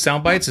like the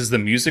sound bites? Is the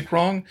music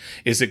wrong?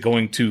 Is it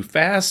going too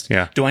fast?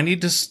 Yeah. Do I need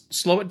to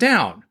slow it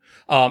down?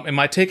 Am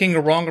I taking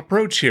a wrong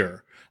approach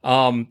here?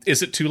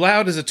 Is it too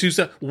loud? Is it too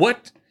soft?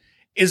 What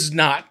is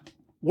not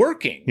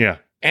working? Yeah.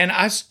 And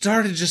I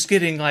started just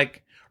getting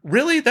like,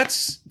 really?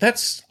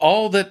 That's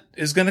all that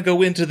is going to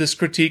go into this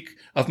critique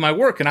of my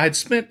work. And I had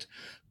spent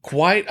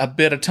quite a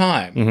bit of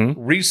time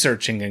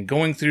researching and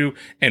going through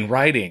and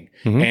writing.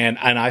 And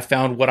I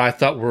found what I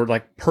thought were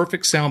like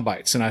perfect sound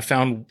bites. And I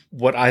found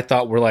what I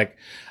thought were like,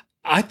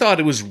 I thought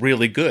it was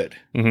really good.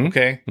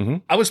 Okay.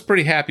 I was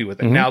pretty happy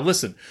with it. Now,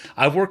 listen,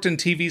 I've worked in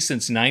TV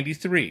since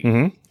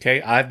 93.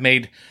 Okay. I've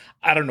made,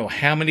 I don't know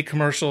how many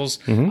commercials.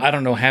 I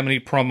don't know how many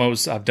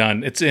promos I've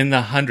done. It's in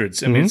the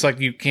hundreds. I mean, it's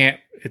like you can't,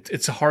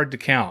 it's hard to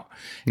count.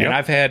 And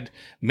I've had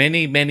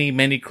many, many,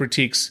 many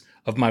critiques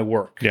of my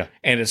work. Yeah.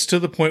 And it's to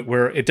the point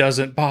where it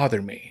doesn't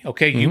bother me.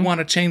 Okay. You want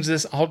to change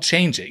this? I'll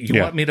change it.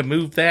 You want me to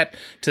move that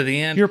to the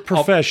end? You're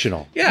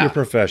professional. Yeah. You're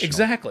professional.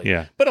 Exactly.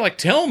 Yeah. But like,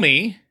 tell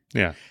me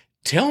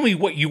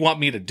what you want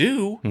me to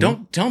do.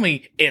 Don't tell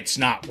me it's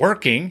not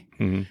working.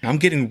 I'm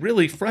getting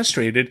really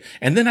frustrated.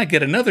 And then I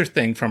get another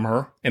thing from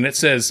her and it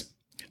says,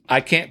 I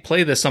can't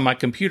play this on my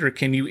computer.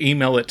 Can you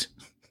email it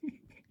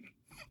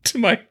to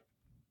my...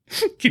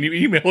 Can you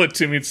email it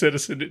to me instead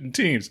of send it in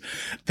Teams?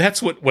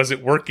 That's what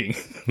wasn't working.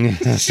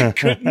 She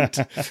couldn't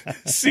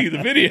see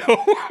the video.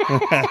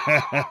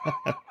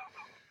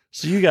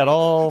 So you got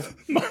all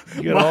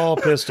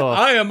pissed off.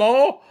 I'm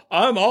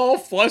all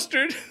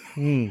flustered.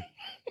 And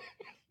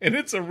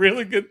it's a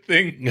really good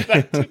thing.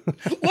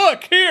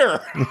 Look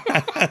here.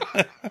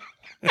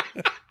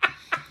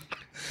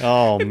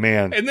 Oh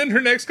man. And then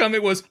her next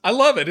comment was, I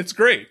love it. It's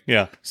great.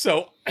 Yeah.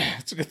 So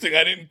it's a good thing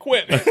I didn't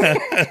quit.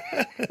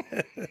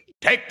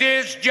 Take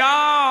this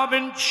job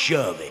and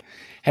shove it.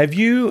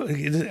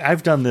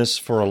 I've done this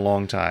for a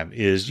long time,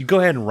 is you go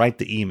ahead and write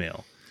the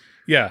email,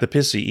 Yeah. the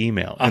pissy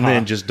email, and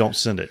then just don't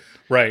send it.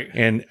 Right.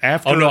 And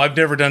after... Oh, no, I've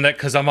never done that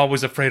because I'm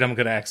always afraid I'm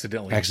going to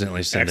accidentally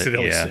send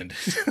it. send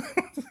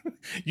it.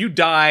 You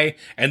die,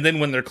 and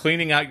then when they're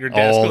cleaning out your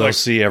desk, they'll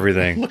see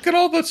everything. look at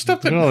all the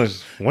stuff that...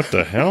 What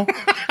the hell?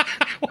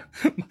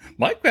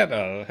 Mike had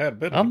a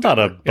bit of... I'm not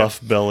a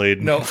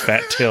buff-bellied,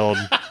 fat-tailed...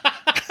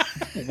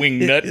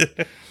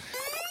 wingnut.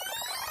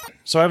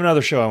 So I have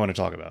another show I want to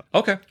talk about.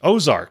 Okay.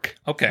 Ozark.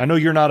 Okay. I know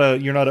you're not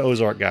an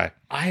Ozark guy.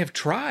 I have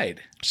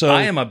tried. So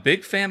I am a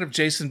big fan of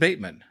Jason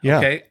Bateman. Yeah.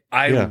 Okay.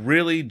 I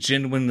really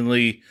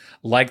genuinely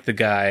like the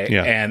guy.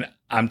 Yeah. And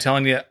I'm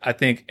telling you, I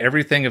think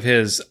everything of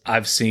his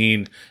I've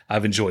seen.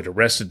 I've enjoyed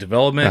Arrested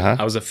Development.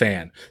 I was a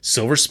fan.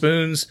 Silver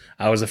Spoons.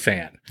 I was a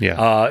fan.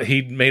 Yeah.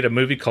 He made a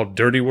movie called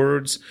Dirty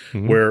Words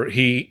where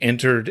he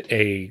entered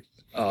a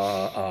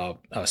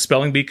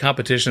spelling bee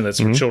competition that's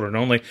for children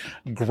only.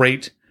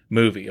 Great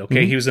movie.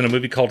 Okay. He was in a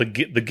movie called The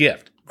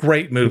Gift.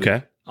 Great movie.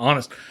 Okay.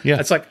 Honest. Yeah.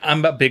 It's like,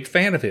 I'm a big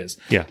fan of his.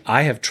 Yeah.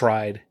 I have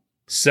tried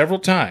several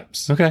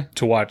times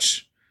to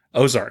watch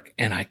Ozark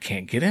and I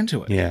can't get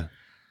into it. Yeah.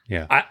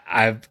 Yeah.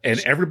 And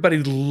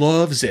everybody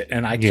loves it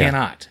and I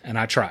cannot, and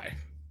I try.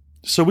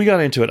 So we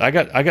got into it. I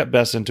got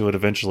Bess into it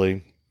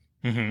eventually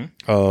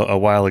a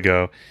while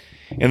ago.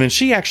 And then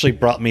she actually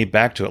brought me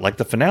back to it. Like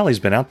the finale's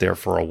been out there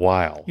for a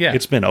while. Yeah.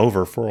 It's been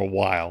over for a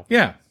while.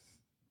 Yeah.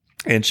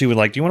 And she was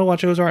like, do you want to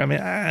watch Ozark? I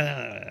mean,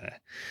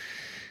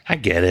 I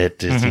get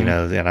it. It's, you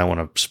know, and I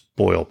want to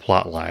spoil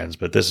plot lines,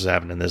 but this is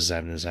happening, this is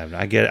happening, this is happening.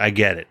 I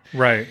get it.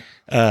 Right.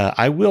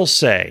 I will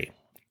say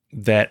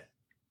that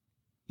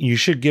you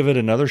should give it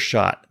another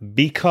shot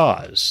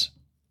because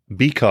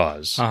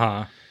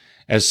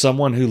as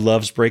someone who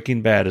loves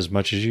Breaking Bad as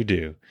much as you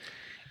do,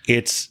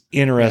 it's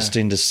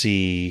interesting to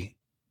see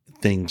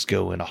things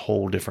go in a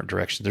whole different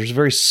direction. There's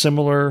very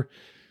similar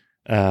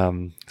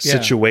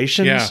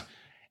situations. Yeah.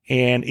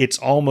 And it's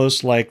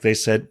almost like they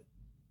said,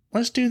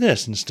 let's do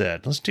this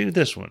instead. Let's do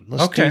this one.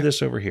 Let's do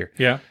this over here.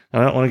 Yeah.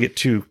 I don't want to get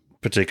too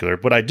particular,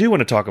 but I do want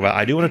to talk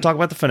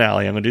about the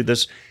finale. I'm going to do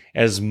this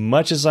as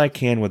much as I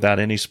can without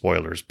any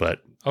spoilers,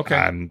 but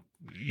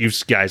you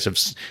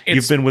guys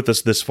you've been with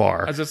us this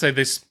far. As I say,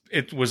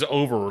 it was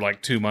over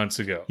like 2 months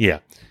ago. Yeah.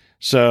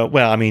 So,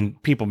 well, I mean,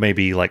 people may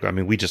be like, I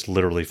mean, we just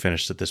literally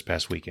finished it this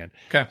past weekend.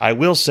 Okay. I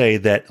will say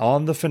that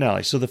on the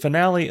finale, so the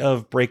finale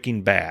of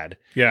Breaking Bad,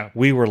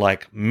 we were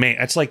like, man,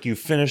 it's like you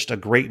finished a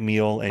great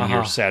meal and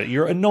you're sad.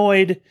 You're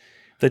annoyed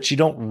that you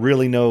don't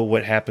really know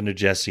what happened to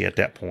Jesse at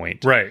that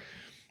point. Right.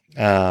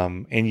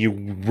 And you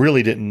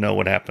really didn't know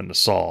what happened to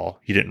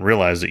Saul. You didn't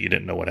realize that you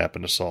didn't know what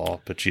happened to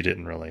Saul, but you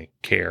didn't really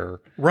care.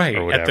 Right.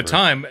 At the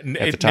time,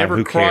 it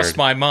never crossed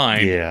my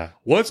mind. Yeah.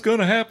 What's going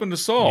to happen to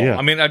Saul? Yeah.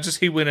 I mean,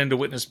 he went into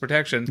witness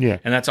protection,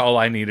 and that's all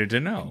I needed to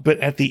know. But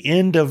at the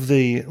end of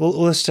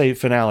let's say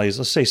finales,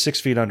 let's say 6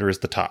 Feet Under is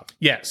the top.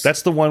 Yes.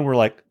 That's the one we're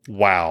like,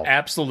 wow.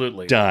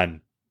 Absolutely. Done.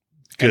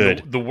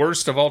 Good. And the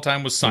worst of all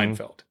time was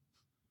Seinfeld.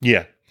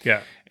 Yeah.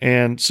 Yeah.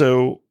 And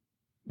so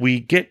we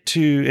get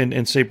to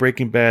and say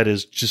Breaking Bad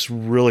is just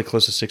really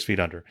close to 6 Feet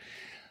Under.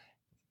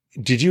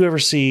 Did you ever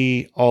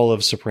see all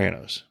of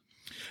Sopranos?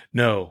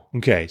 No.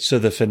 Okay, so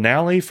the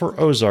finale for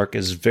Ozark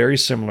is very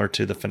similar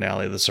to the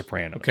finale of The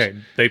Sopranos. Okay,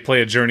 they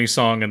play a Journey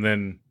song and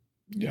then...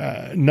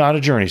 not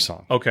a Journey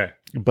song. Okay.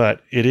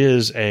 But it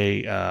is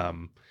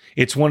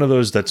it's one of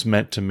those that's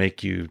meant to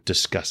make you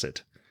discuss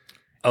it.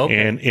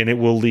 Okay. And it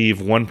will leave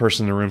one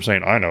person in the room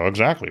saying, I know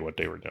exactly what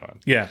they were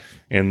doing. Yeah.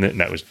 And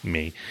that was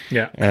me.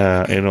 Yeah.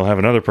 And it'll have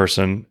another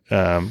person,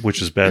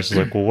 which is best,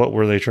 like, well, what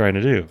were they trying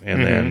to do?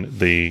 And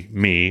then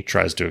me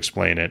tries to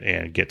explain it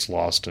and gets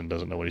lost and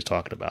doesn't know what he's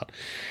talking about.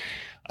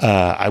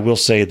 I will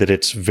say that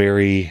it's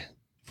very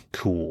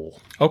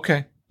cool.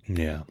 Okay.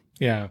 Yeah.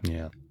 Yeah.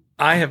 Yeah.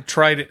 I have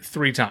tried it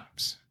 3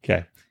 times.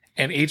 Okay.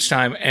 And each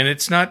time, and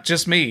it's not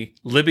just me,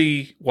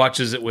 Libby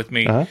watches it with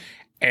me,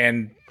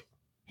 and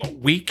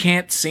we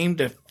can't seem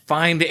to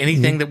find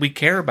anything that we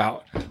care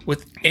about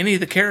with any of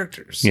the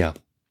characters. Yeah.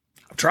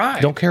 I've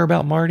tried. Don't care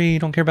about Marty?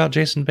 Don't care about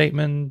Jason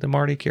Bateman, the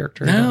Marty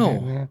character?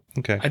 No.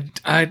 Okay.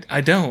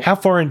 I don't. How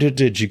far into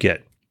did you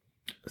get?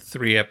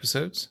 3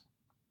 episodes.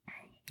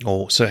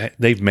 Oh, so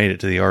they've made it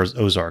to the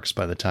Ozarks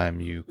by the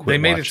time you quit. They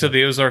made it watching. to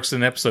the Ozarks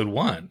in episode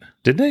 1.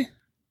 Did they?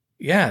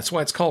 Yeah, that's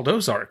why it's called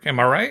Ozark. Am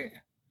I right?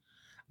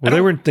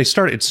 Well, they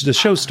started. The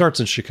show starts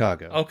in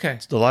Chicago. Okay.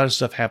 A lot of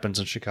stuff happens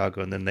in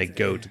Chicago, and then they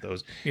go to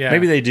those. Yeah.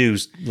 Maybe they do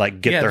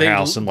like get their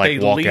house and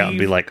like walk out and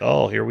be like,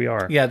 "Oh, here we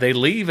are." Yeah, they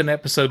leave in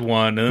episode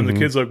 1, and then the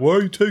kid's like, "Why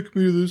are you taking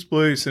me to this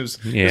place?" It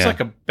was like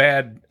a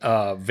bad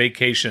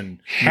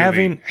vacation.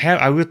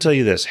 I will tell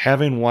you this: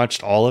 having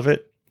watched all of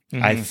it,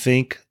 I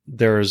think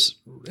there's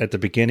at the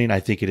beginning. I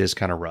think it is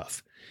kind of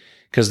rough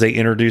because they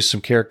introduce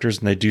some characters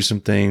and they do some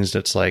things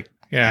that's like,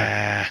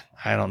 I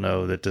don't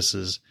know that this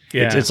is.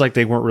 Yeah. It's like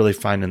they weren't really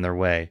finding their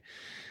way.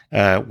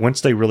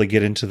 Once they really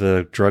get into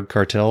the drug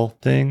cartel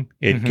thing,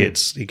 it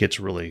gets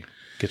really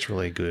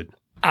good.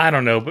 I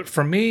don't know, but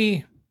for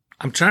me,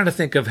 I'm trying to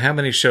think of how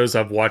many shows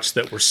I've watched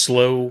that were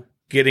slow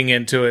getting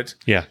into it.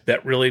 Yeah.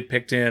 That really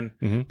picked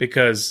in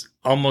because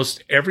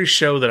almost every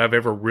show that I've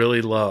ever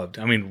really loved,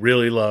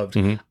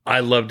 I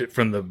loved it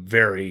from the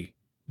very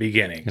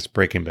beginning. It's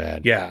Breaking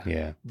Bad.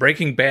 Yeah.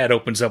 Breaking Bad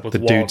opens up with the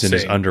Walt dude's in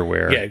saying, his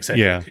underwear. Yeah,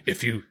 exactly. Yeah.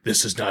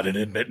 This is not an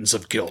admittance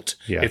of guilt.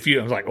 Yeah.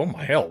 I was like, oh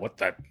my hell, what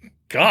the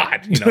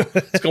God,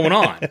 what's going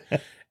on?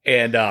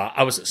 And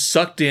I was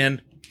sucked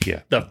in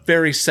the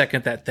very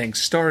second that thing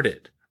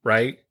started,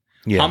 right?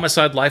 Yeah.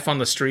 Homicide: Life on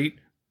the Street.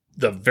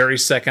 The very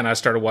second I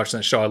started watching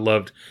that show, I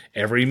loved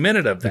every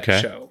minute of that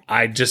show.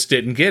 I just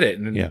didn't get it.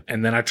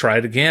 And then I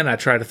tried again. I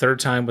tried a third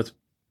time with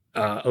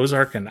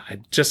Ozark, and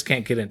I just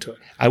can't get into it.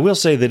 I will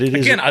say that it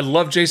is. Again, I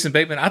love Jason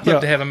Bateman. I'd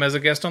love to have him as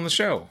a guest on the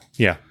show.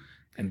 Yeah.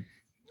 And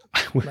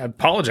I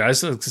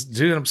apologize.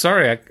 Dude, I'm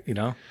sorry. I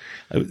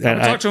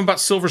talked to him about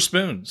Silver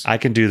Spoons. I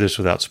can do this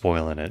without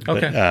spoiling it.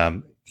 Okay.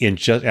 But,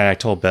 and I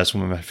told Bess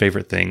one of my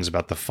favorite things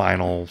about the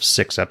final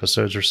 6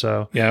 episodes or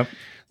so. Yeah.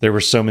 There were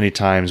so many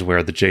times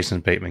where the Jason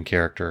Bateman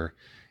character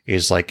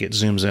is like, it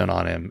zooms in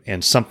on him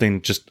and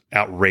something just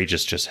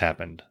outrageous just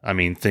happened. I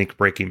mean, think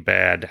Breaking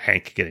Bad,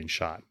 Hank getting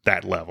shot,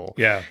 that level.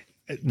 Yeah.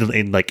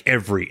 In like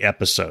every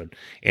episode.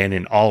 And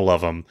in all of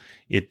them,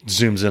 it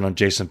zooms in on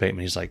Jason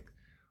Bateman. He's like,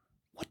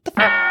 what the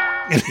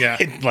fuck? Yeah.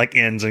 It like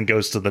ends and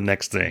goes to the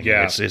next thing.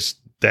 Yeah. It's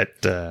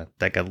that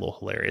got a little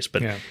hilarious,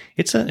 but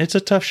it's a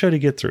tough show to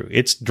get through.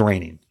 It's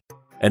draining.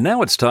 And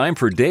now it's time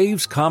for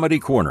Dave's Comedy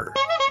Corner.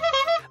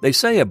 They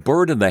say a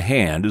bird in the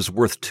hand is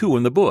worth 2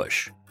 in the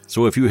bush.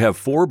 So if you have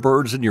 4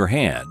 birds in your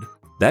hand,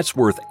 that's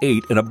worth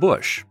 8 in a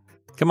bush.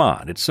 Come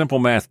on, it's simple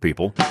math,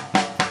 people.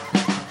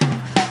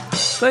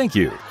 Thank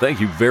you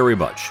very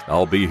much.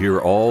 I'll be here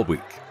all week.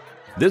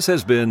 This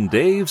has been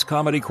Dave's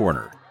Comedy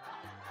Corner.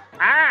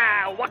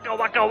 Waka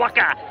waka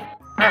waka.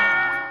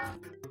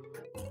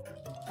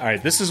 All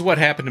right, this is what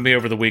happened to me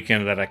over the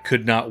weekend that I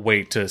could not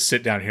wait to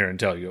sit down here and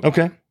tell you about.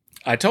 Okay.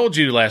 I told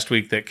you last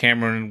week that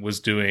Cameron was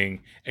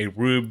doing a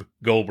Rube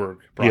Goldberg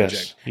project.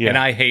 Yes, yeah. And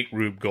I hate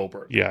Rube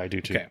Goldberg. Yeah, I do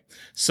too. Okay.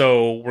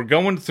 So we're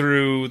going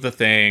through the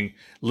thing.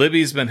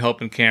 Libby's been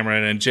helping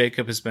Cameron and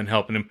Jacob has been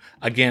helping him.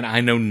 Again,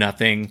 I know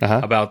nothing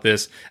about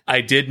this.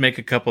 I did make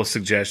a couple of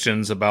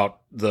suggestions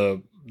about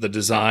the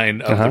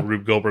design of the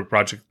Rube Goldberg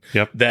project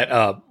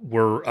that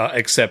were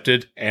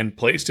accepted and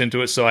placed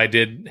into it. So I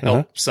did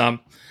help some.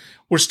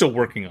 We're still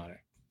working on it.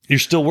 You're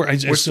still working?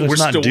 It's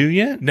not due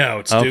yet? No,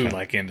 it's due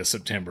like end of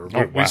September.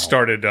 We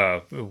started,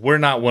 we're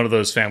not one of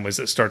those families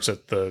that starts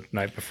at the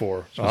night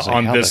before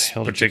on this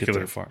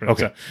particular farm.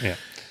 Okay. Yeah.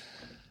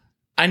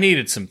 I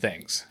needed some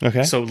things.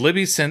 Okay. So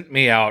Libby sent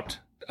me out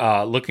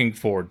looking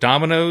for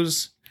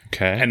dominoes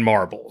and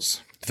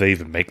marbles. Do they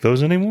even make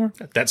those anymore?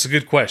 That's a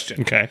good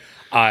question. Okay.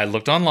 I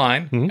looked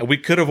online. And we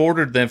could have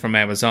ordered them from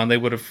Amazon. They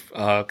would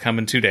have come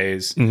in 2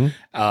 days.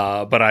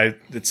 But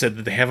it said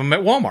that they have them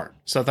at Walmart.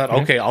 So I thought,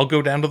 okay, I'll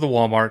go down to the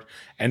Walmart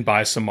and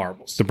buy some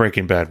marbles. The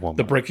Breaking Bad Walmart.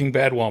 The Breaking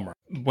Bad Walmart.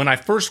 When I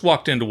first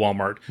walked into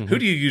Walmart, who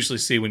do you usually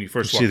see when you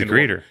first walk into the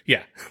greeter.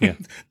 Walmart? Yeah.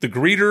 The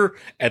greeter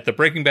at the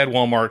Breaking Bad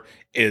Walmart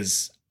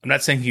is, I'm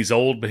not saying he's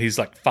old, but he's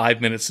like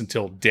 5 minutes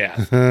until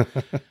death.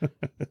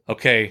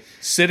 Okay.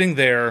 Sitting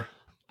there.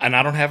 And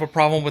I don't have a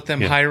problem with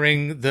them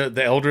hiring the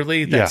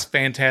elderly. That's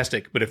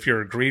fantastic. But if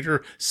you're a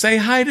greeter, say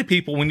hi to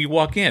people when you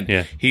walk in.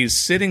 Yeah. He's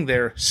sitting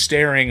there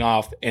staring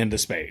off into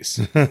space,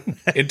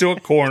 into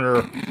a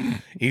corner.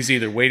 He's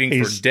either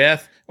waiting for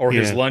death or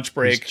his lunch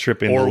break. He's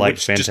tripping the light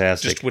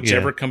fantastic. Just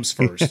whichever comes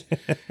first.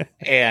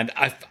 And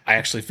I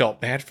actually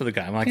felt bad for the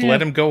guy. I'm like, let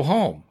him go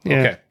home. Yeah.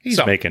 Okay.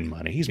 He's making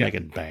money. He's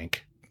making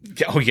bank.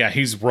 Oh, yeah.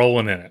 He's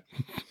rolling in it.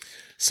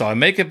 So I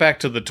make it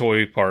back to the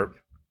toy part.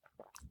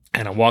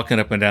 And I'm walking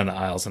up and down the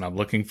aisles, and I'm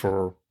looking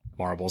for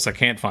marbles. I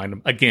can't find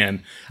them.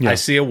 Again, I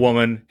see a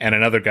woman and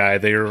another guy.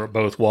 They are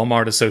both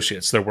Walmart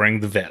associates. They're wearing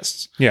the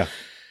vests. Yeah.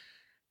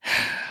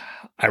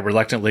 I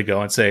reluctantly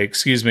go and say,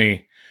 excuse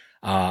me,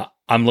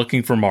 I'm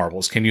looking for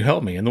marbles. Can you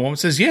help me? And the woman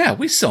says, yeah,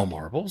 we sell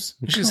marbles.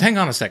 And she says, hang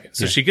on a second.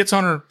 So she gets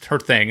on her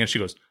thing, and she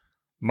goes,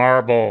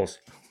 marbles.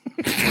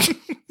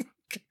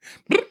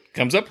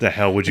 Comes up. The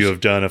hell would you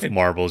have done if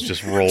marbles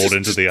just rolled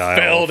into the aisle?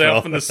 Fell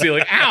down from the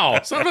ceiling.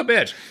 Ow, son of a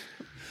bitch.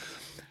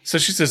 So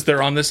she says,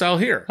 they're on this aisle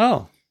here.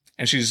 Oh.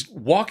 And she's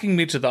walking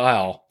me to the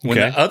aisle. When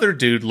Okay. the other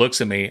dude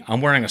looks at me, I'm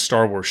wearing a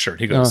Star Wars shirt.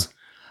 He goes,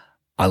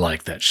 I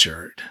like that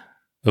shirt.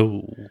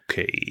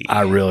 Okay.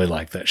 I really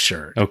like that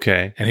shirt.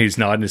 Okay. And he's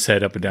nodding his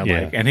head up and down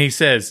Yeah. like, and he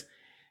says,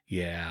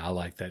 yeah, I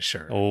like that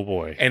shirt. Oh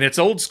boy. And it's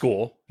old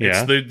school.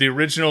 Yeah. It's the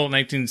original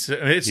 19.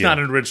 It's Yeah. not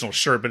an original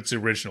shirt, but it's the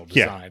original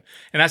Yeah. design.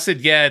 And I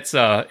said, yeah,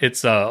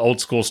 it's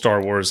old school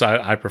Star Wars.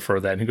 I prefer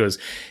that. And he goes,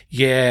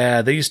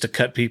 yeah, they used to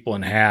cut people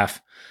in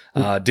half.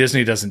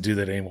 Disney doesn't do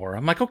that anymore.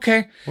 I'm like,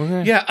 okay,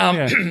 yeah.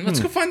 Let's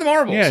go find the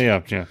marbles.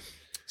 Yeah.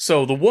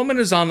 So the woman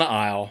is on the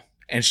aisle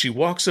and she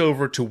walks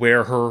over to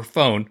where her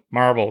phone,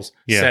 marbles,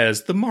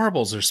 says the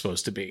marbles are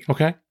supposed to be.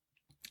 Okay.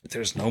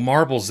 There's no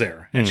marbles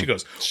there. And she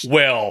goes,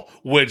 well,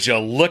 would you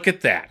look at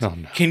that? Oh,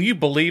 no. Can you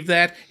believe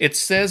that? It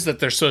says that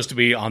they're supposed to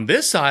be on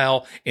this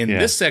aisle, in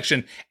this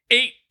section,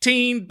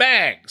 18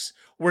 bags.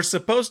 We're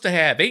supposed to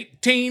have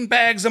 18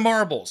 bags of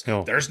marbles.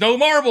 Oh. There's no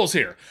marbles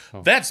here.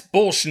 That's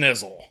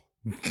bullschnizzle.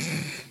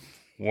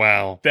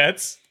 Wow.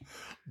 That's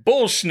That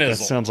bullschnizzle.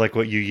 sounds like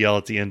what you yell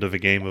at the end of a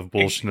game of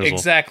bullschnizzle.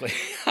 Exactly.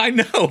 I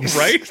know,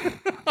 right?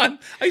 I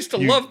used to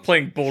love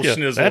playing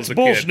bullschnizzle That's as a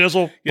kid.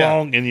 bullschnizzle. Yeah.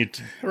 Bong, and you.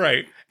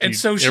 Right. And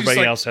so she's everybody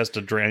like, else has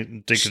to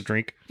take a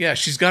drink. yeah,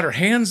 she's got her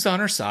hands on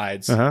her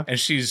sides, and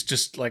she's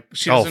just like,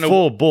 she Oh, doesn't know.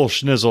 full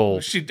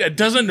bullschnizzle. She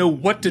doesn't know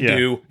what to Yeah.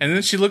 do. And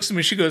then she looks at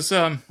me. She goes,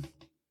 do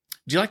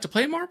you like to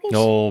play marbles?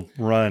 No,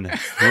 run,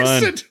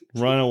 said-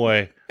 run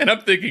away. And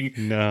I'm thinking,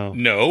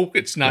 No.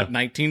 it's not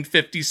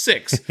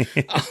 1956.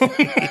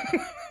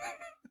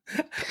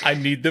 I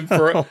need them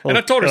for, and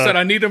I told her, said,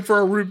 I need them for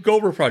a Rube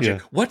Goldberg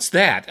project. Yeah. What's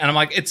that? And I'm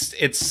like, it's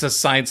a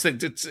science thing.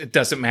 It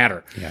doesn't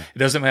matter. Yeah. It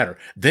doesn't matter.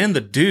 Then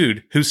the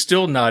dude who's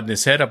still nodding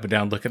his head up and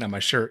down, looking at my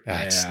shirt.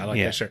 I like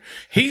that shirt.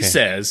 He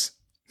says,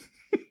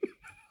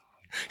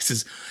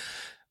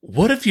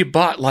 what if you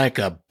bought like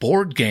a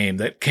board game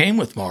that came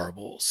with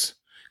marbles?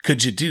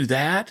 Could you do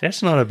that?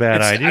 That's not a bad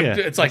idea.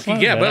 It's like, That's not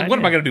a yeah, bad but what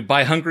am I idea. going to do?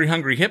 Buy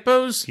Hungry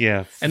Hippos?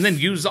 Yeah. And then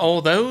use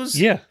all those?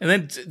 Yeah. And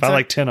then Buy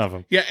like 10 of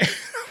them. yeah.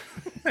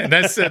 And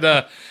I said,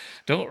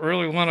 don't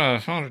really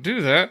want to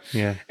do that.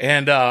 Yeah.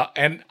 And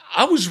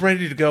I was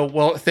ready to go,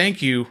 well,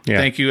 thank you. Yeah.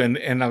 Thank you.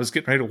 And I was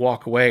getting ready to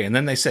walk away. And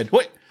then they said,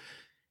 what?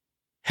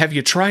 Have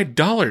you tried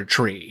Dollar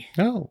Tree?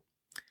 No.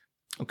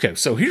 Okay.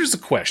 So here's the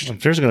question.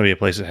 If there's going to be a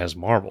place that has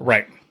marble.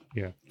 Right.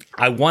 Yeah.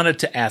 I wanted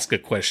to ask a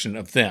question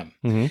of them.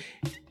 Mm-hmm.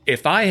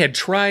 If I had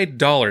tried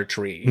Dollar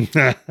Tree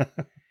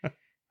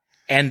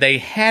and they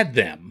had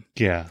them,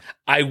 Yeah.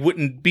 I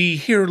wouldn't be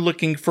here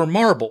looking for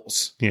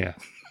marbles. Yeah.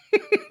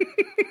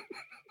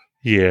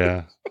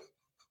 Yeah.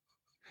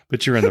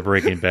 But you're in the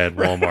Breaking Bad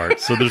Walmart,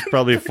 so there's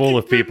probably full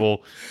of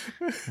people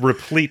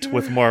replete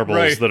with marbles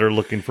Right. that are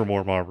looking for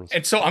more marbles.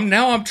 And so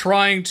I'm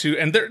trying to,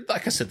 and they're,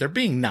 like I said, they're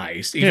being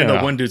nice, even Yeah.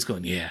 though one dude's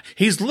going, yeah.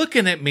 He's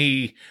looking at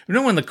me, you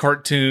know, in the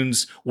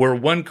cartoons where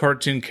one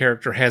cartoon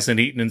character hasn't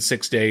eaten in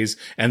 6 days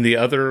and the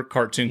other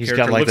cartoon He's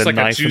character got, like, looks the like a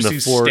knife and the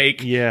juicy fork.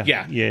 steak. Yeah.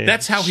 Yeah.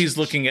 That's how he's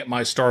looking at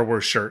my Star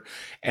Wars shirt.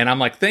 And I'm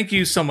like, thank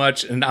you so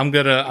much. And I'm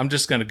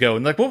just going to go.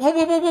 And like,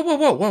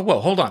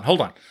 whoa, hold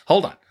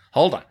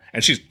on.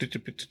 And she's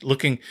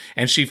looking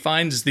and she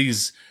finds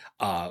these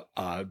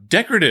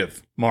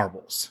decorative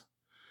marbles.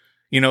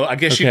 You know, I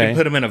guess you Okay. can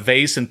put them in a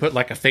vase and put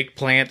like a fake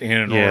plant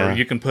in, Yeah. or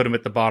you can put them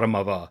at the bottom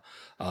of an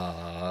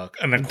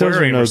aquarium Those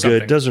are no or something.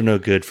 good. Those are no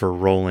good for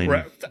rolling.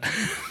 Right.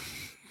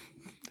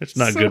 It's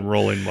not good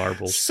rolling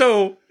marbles.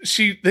 So they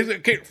say,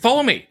 okay,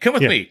 follow me, come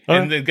with Yeah. me. All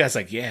And right. the guy's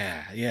like,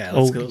 yeah,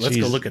 let's go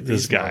geez, look at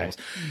this these guy. marbles.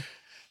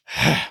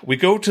 We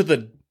go to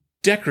the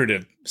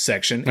decorative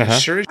section,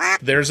 and sure as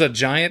there's a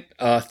giant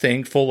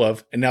thing full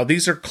of, and now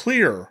these are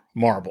clear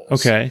marbles.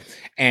 Okay.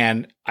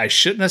 And I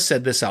shouldn't have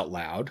said this out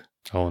loud,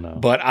 Oh no.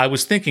 but I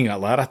was thinking out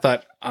loud. I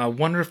thought, I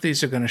wonder if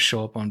these are going to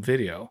show up on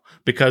video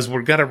because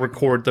we're going to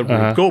record the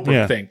Rube Goldberg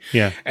yeah, thing.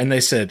 yeah. And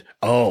they said,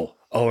 oh,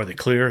 are they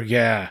clear?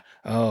 Yeah.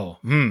 Oh,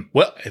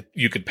 well,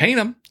 you could paint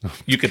them.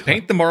 You could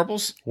paint the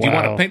marbles. Do you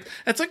want to Wow. paint?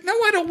 It's like, no,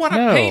 I don't want to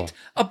No. paint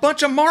a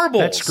bunch of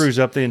marbles. That screws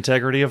up the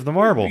integrity of the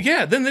marble.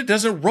 Yeah, then it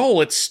doesn't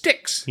roll. It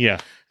sticks. Yeah.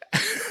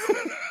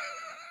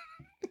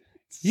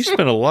 You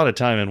spent a lot of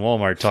time in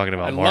Walmart talking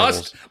about I marbles.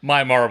 lost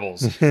my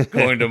marbles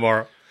going to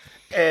Mar.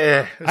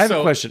 I have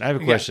a question.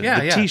 Yeah,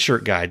 the yeah.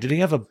 T-shirt guy, did he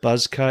have a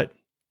buzz cut?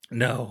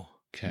 No.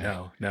 Okay.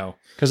 No.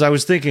 Because I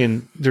was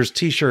thinking there's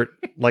T-shirt,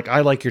 like I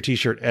like your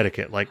T-shirt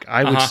etiquette. Like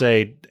I would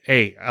say,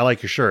 hey, I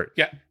like your shirt.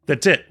 Yeah.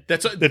 That's it.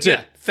 That's it.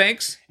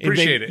 Thanks. And may-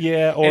 Appreciate it.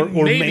 yeah, or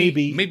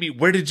maybe- maybe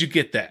where did you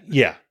get that?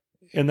 Yeah.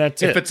 And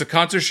that's If it. it's a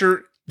concert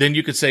shirt, then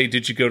you could say,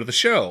 did you go to the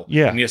show?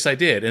 Yeah. And yes, I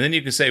did. And then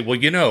you could say, well,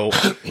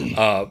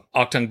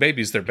 Octung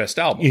Baby's their best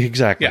album.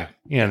 Exactly. Yeah.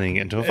 Yeah, and then you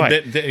get into a And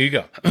fight. there you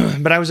go.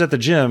 But I was at the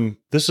gym.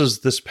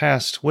 This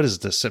past, what is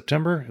this,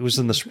 September? It was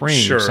in the spring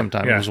Sure,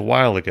 sometime. yeah. It was a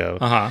while ago.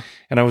 Uh-huh.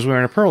 And I was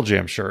wearing a Pearl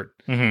Jam shirt.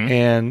 Mm-hmm.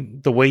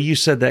 And the way you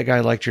said that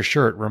guy liked your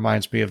shirt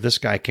reminds me of this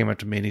guy came up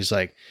to me and he's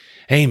like,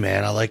 hey,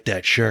 man, I like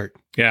that shirt.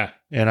 Yeah.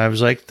 And I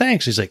was like,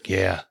 thanks. He's like,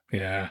 yeah.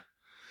 Yeah.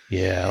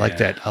 Yeah, I like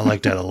that. I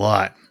like that a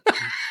lot.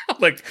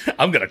 Like,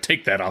 I'm going to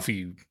take that off of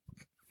you.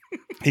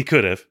 He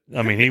could have.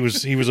 I mean, he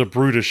was a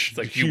brutish, It's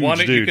like, huge you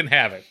want it, dude. you can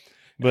have it.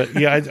 But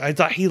yeah, I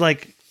thought he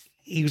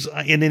was,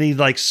 and then he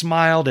like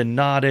smiled and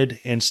nodded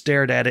and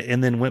stared at it,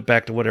 and then went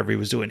back to whatever he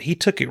was doing. He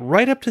took it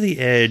right up to the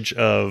edge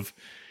of,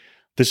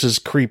 this is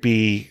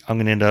creepy. I'm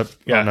going to end up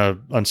on a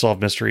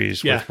Unsolved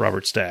Mysteries with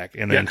Robert Stack,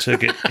 and then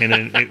took it, and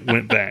then it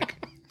went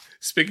back.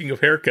 Speaking of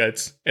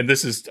haircuts, and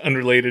this is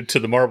unrelated to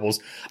the marbles,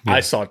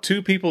 I saw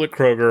 2 people at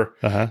Kroger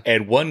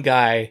and 1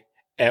 guy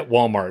at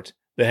Walmart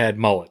that had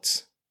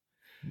mullets.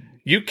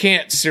 You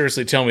can't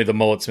seriously tell me the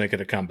mullets make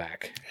it a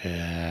comeback.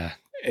 Yeah.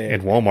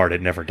 And Walmart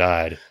had never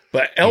died.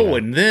 But,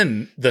 and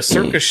then the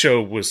circus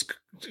show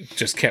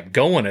just kept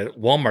going at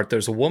Walmart.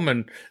 There's a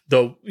woman,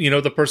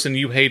 the person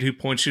you hate who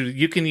points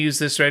you can use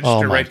this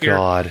register right here. Oh,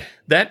 my God.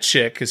 That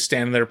chick is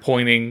standing there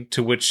pointing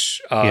to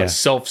which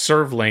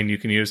self-serve lane you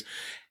can use.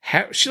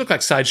 She looked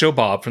like Sideshow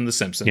Bob from The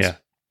Simpsons. Yeah.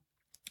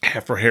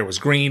 Half her hair was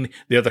green.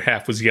 The other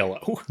half was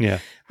yellow. Yeah.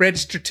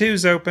 Register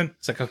 2's open.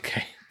 It's like,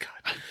 okay,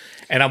 God.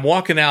 And I'm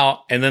walking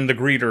out, and then the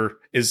greeter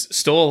is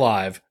still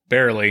alive,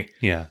 barely.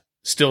 Yeah.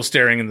 Still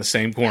staring in the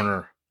same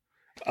corner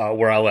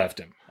where I left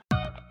him.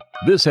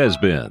 This has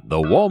been the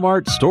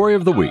Walmart Story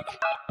of the Week.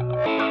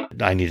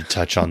 I need to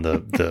touch on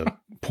the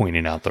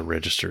pointing out the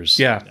registers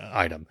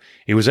item.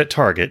 It was at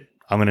Target.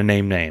 I'm going to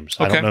name names.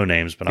 Okay. I don't know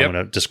names, but I'm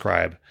going to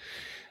describe.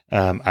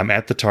 I'm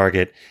at the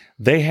Target.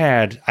 They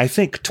had, I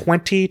think,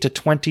 20 to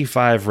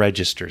 25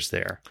 registers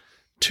there.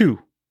 Two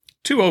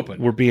open.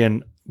 Were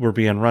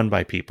being run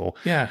by people.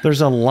 Yeah.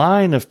 There's a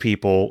line of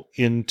people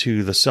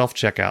into the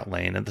self-checkout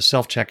lane, and the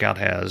self-checkout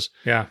has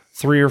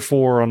 3 or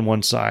 4 on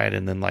one side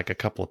and then like a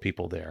couple of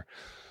people there.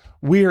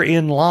 We're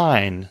in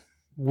line.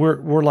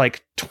 We're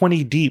like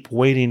 20 deep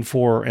waiting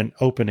for an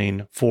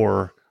opening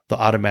for the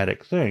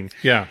automatic thing.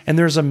 Yeah. And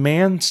there's a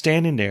man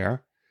standing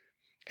there.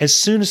 As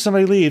soon as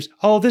somebody leaves,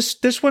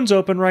 this one's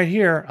open right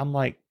here.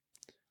 I'm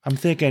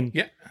thinking,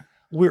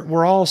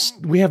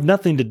 we have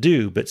nothing to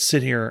do but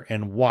sit here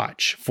and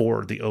watch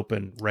for the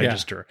open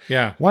register.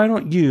 Yeah. Why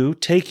don't you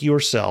take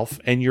yourself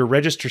and your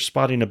register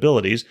spotting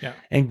abilities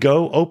and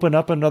go open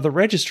up another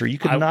register? You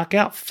could knock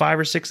out 5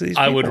 or 6 of these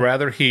people. I would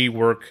rather he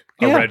work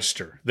a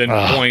register than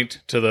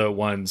point to the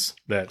ones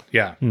that,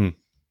 And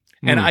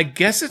I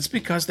guess it's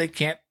because they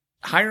can't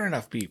hire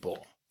enough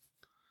people.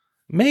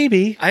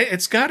 Maybe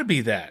it's got to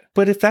be that.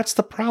 But if that's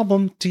the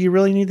problem, do you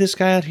really need this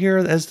guy out here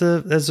as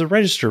the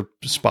register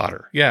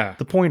spotter? Yeah,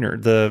 the pointer,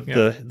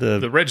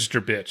 the register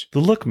bitch, the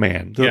look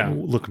man, the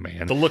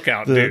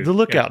lookout dude, the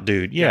lookout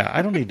dude. Yeah,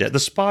 I don't need that. The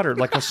spotter,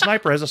 like a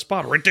sniper, has a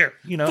spotter right there.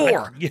 You know,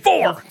 4, hit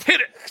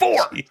it 4.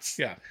 Jeez.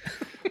 Yeah,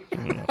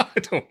 I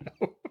don't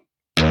know.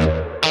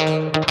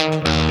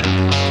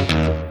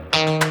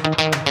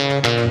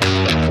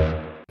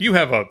 You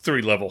have a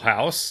 3-level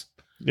house.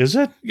 Is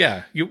it?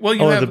 Yeah. You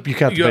have the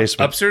basement.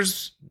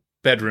 Upstairs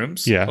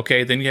bedrooms. Yeah.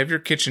 Okay. Then you have your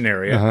kitchen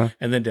area,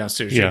 and then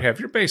downstairs you have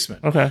your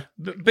basement. Okay.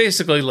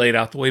 Basically laid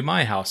out the way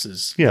my house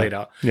is laid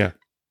out. Yeah.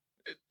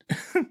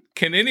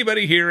 Can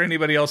anybody hear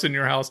anybody else in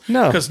your house?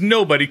 No. Because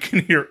nobody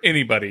can hear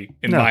anybody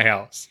in my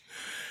house.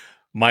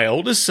 My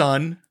oldest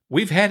son,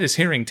 we've had his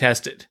hearing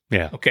tested.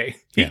 Yeah. Okay.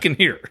 He can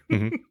hear.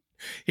 Mm-hmm.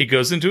 He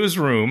goes into his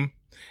room.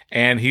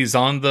 And he's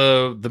on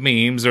the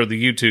memes or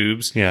the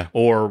YouTubes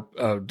or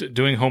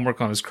doing homework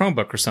on his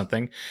Chromebook or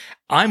something.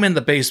 I'm in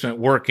the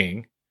basement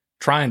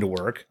trying to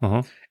work.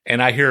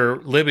 And I hear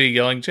Libby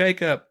yelling,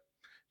 Jacob,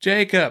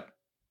 Jacob,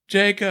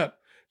 Jacob,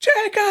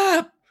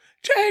 Jacob,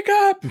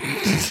 Jacob,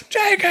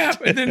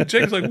 Jacob. And then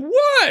Jacob's like,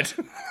 what?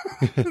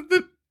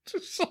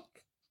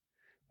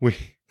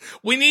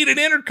 We need an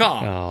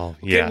intercom. Oh,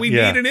 yeah. We need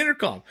an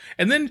intercom.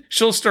 And then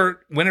she'll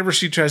start, whenever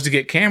she tries to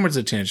get Cameron's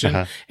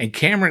attention, and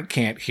Cameron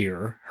can't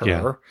hear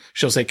her,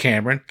 she'll say,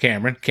 Cameron,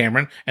 Cameron,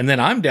 Cameron. And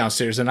then I'm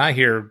downstairs and I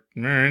hear,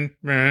 I'm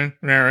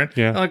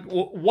like,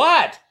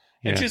 what?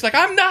 And she's like,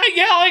 I'm not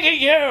yelling at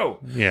you.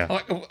 Yeah.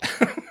 I'm like,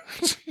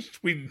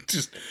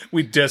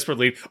 we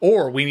desperately,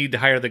 or we need to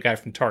hire the guy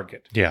from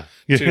Target. Yeah.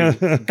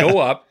 To go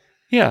up.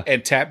 Yeah.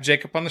 And tap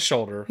Jacob on the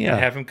shoulder and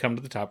have him come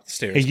to the top of the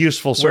stairs. A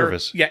useful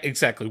service. Yeah,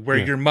 exactly. Where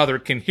your mother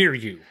can hear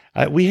you.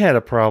 We had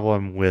a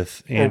problem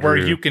with Andrew. Or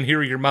where you can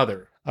hear your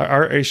mother.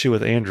 Our issue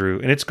with Andrew,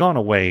 and it's gone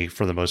away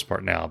for the most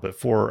part now, but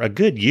for a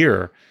good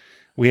year,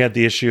 we had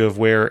the issue of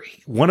where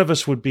one of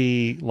us would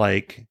be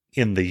like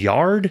in the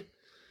yard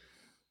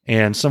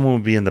and someone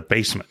would be in the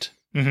basement.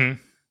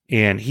 Mm-hmm.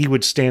 And he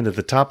would stand at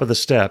the top of the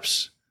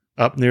steps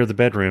up near the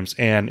bedrooms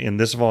and in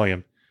this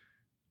volume,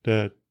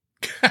 I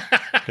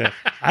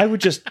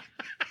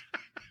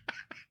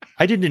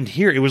didn't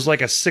hear. It was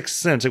like a sixth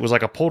sense. It was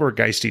like a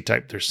poltergeisty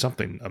type. There's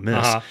something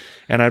amiss.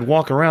 And I'd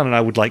walk around and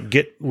I would like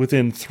get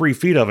within 3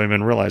 feet of him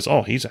and realize,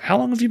 how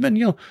long have you been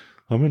yelling?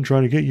 I've been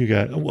trying to get you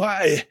guys.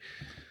 Why?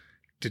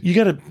 You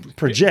got to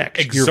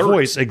project your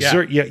voice.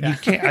 Exert. Yeah. You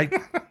can't.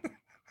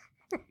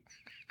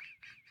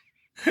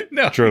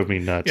 No. Drove me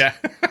nuts. Yeah.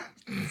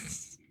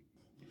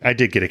 I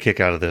did get a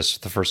kick out of this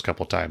the first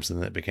couple times and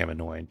then it became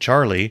annoying.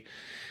 Charlie,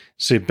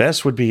 see,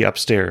 Bess would be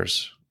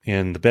upstairs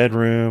in the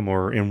bedroom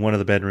or in one of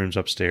the bedrooms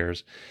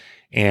upstairs,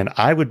 and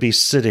I would be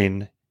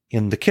sitting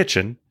in the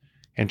kitchen,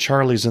 and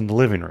Charlie's in the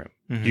living room.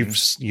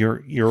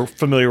 Mm-hmm. You're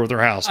familiar with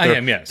their house. I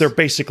am, yes. They're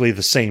basically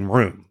the same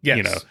room. Yes.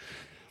 You know.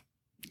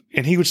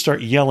 And he would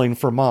start yelling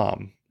for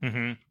Mom.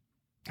 Mm-hmm.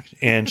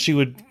 And she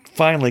would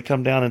finally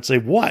come down and say,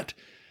 "What?"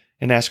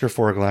 and ask her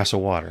for a glass of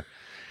water.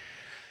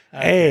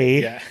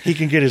 He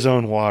can get his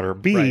own water.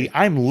 B, right.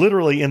 I'm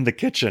literally in the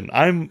kitchen.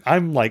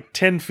 I'm like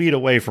 10 feet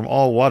away from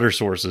all water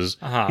sources.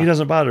 He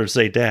doesn't bother to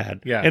say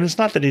Dad. Yeah. And it's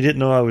not that he didn't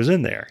know I was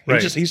in there.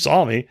 He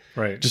saw me.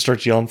 Right. Just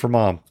starts yelling for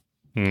Mom.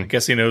 I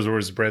guess he knows where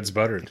his bread's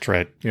buttered. That's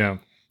right. Yeah.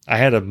 I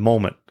had a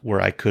moment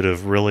where I could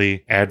have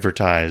really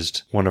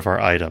advertised one of our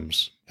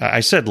items.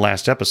 I said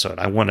last episode,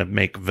 I want to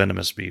make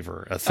Venomous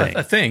Beaver a thing.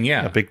 A thing,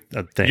 yeah.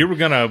 A thing. You were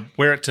going to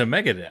wear it to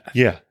Megadeth.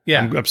 Yeah.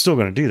 Yeah. I'm still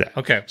going to do that.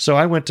 Okay. So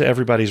I went to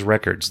Everybody's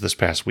Records this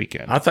past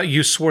weekend. I thought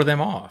you swore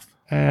them off.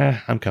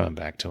 I'm coming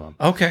back to them.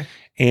 Okay.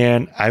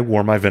 And I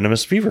wore my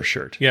Venomous Beaver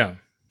shirt. Yeah.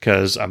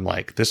 Because I'm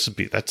like,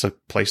 that's a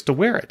place to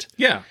wear it.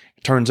 Yeah.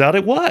 Turns out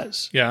it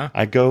was. Yeah.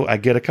 I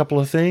get a couple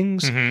of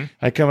things. Mm-hmm.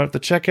 I come up to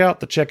checkout.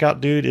 The checkout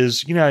dude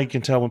is, you know how you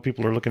can tell when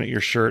people are looking at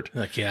your shirt?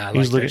 Like, yeah, I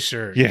like that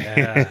shirt.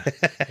 Yeah.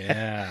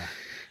 Yeah.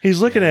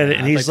 He's looking at it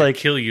and he's like,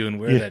 kill you and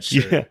wear that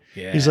shirt.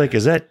 Yeah. He's like,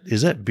 is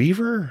that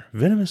beaver?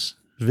 Venomous?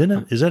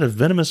 Is that a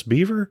venomous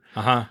beaver?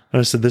 Uh-huh. And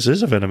I said, this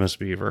is a venomous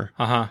beaver.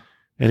 Uh-huh.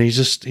 And he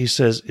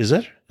says, is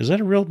that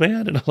a real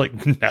band? And I'm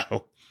like,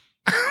 no.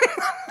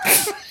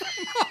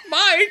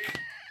 Mike.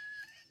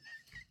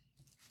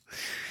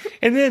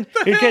 And then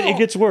it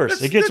gets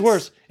worse. It gets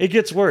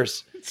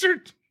worse.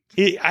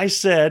 I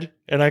said,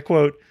 and I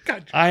quote,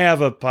 I have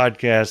a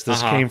podcast.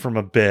 This came from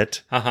a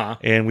bit,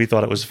 and we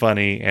thought it was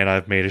funny, and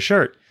I've made a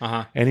shirt.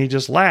 And he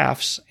just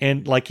laughs,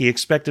 and like he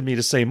expected me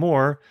to say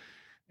more.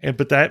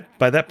 But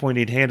by that point,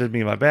 he'd handed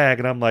me my bag,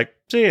 and I'm like,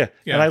 see ya.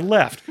 Yeah. And I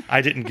left.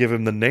 I didn't give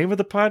him the name of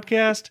the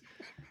podcast.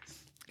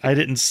 I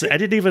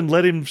didn't even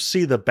let him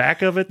see the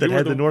back of it that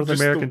had the North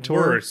American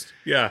tour. Worst.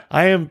 Yeah.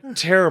 I am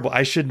terrible.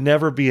 I should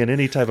never be in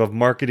any type of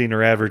marketing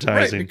or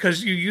advertising. Right,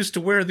 because you used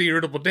to wear the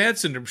Irritable Dad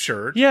Syndrome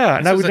shirt. Yeah,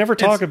 and I would never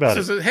talk about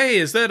it. Hey,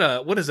 is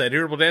that what is that,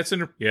 Irritable Dad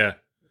Syndrome? Yeah.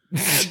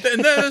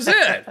 And that is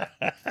it.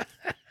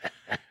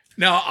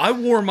 Now, I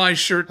wore my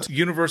shirt to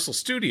Universal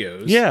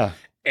Studios. Yeah.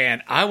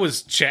 And I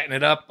was chatting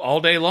it up all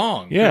day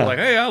long. Yeah. Like,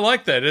 hey, I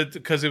like that.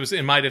 Because it was,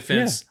 in my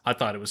defense, I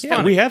thought it was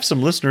funny. We have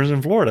some listeners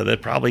in Florida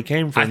that probably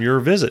came from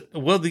your visit.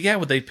 Well,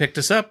 they picked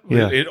us up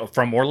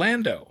from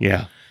Orlando.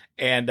 Yeah.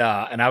 And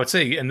I would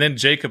say, and then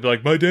Jacob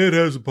like, my dad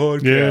has a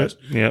podcast.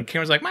 Yeah. And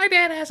Cameron's like, my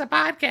dad has a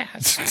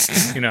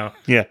podcast. You know.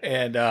 Yeah.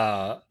 And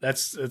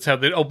that's how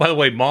they. Oh, by the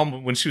way,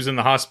 Mom, when she was in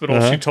the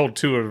hospital, she told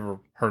two of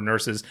her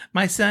nurses,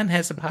 my son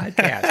has a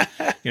podcast.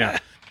 You know.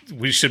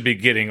 We should be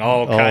getting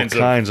all kinds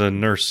of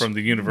nurse from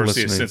the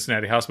University of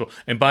Cincinnati Hospital.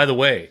 And by the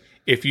way,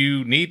 if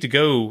you need to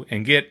go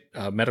and get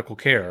medical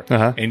care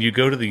and you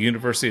go to the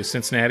University of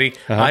Cincinnati,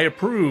 I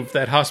approve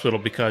that hospital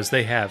because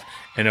they have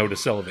an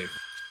Otis elevator.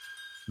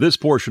 This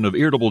portion of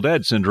Irritable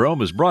Dad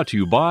Syndrome is brought to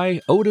you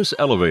by Otis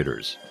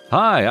Elevators.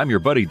 Hi, I'm your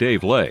buddy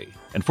Dave Lay,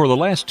 and for the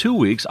last 2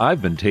 weeks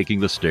I've been taking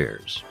the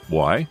stairs.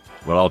 Why?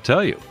 Well, I'll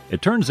tell you.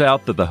 It turns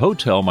out that the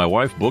hotel my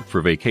wife booked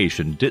for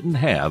vacation didn't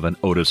have an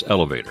Otis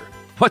elevator.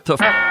 What the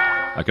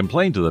I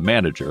complained to the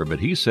manager, but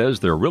he says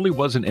there really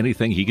wasn't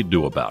anything he could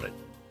do about it.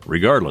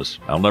 Regardless,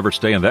 I'll never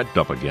stay in that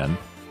dump again.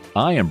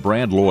 I am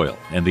brand loyal,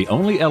 and the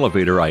only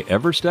elevator I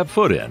ever step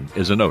foot in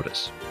is an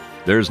Otis.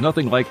 There's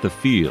nothing like the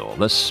feel,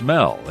 the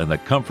smell, and the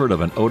comfort of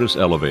an Otis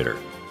elevator.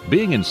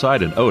 Being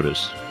inside an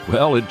Otis,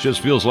 well, it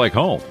just feels like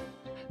home.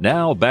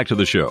 Now, back to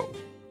the show.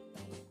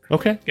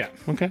 Okay. Yeah.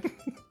 Okay.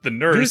 The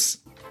nurse...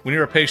 When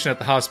you're a patient at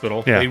the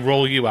hospital, they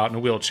roll you out in a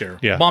wheelchair.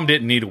 Yeah. Mom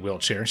didn't need a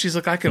wheelchair. She's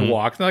like, I can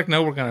walk. They're like,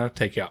 no, we're going to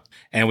take you out.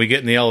 And we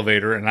get in the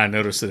elevator, and I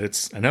notice that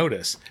it's an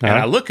Otis. And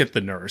I look at the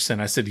nurse, and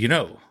I said,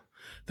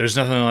 there's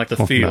nothing like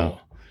the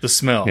feel, the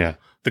smell,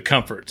 the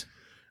comfort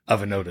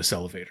of an Otis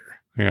elevator.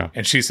 Yeah.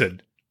 And she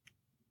said,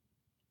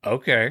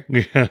 okay.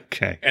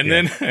 Okay. And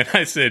then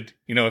I said,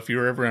 if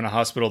you're ever in a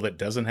hospital that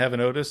doesn't have an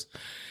Otis,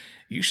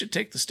 you should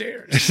take the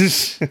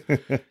stairs.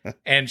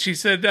 And she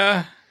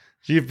said,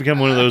 you've become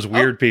one of those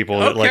weird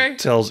people that like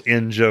tells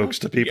in jokes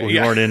to people who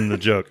aren't in the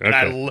joke.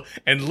 Okay.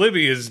 And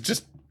Libby is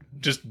just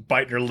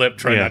biting her lip,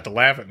 trying not to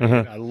laugh at me.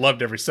 I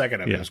loved every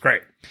second of it. It was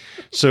great.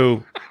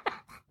 So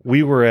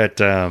we were at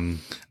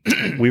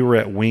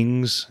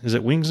Wings. Is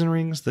it Wings and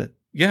Rings?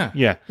 Yeah.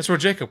 That's where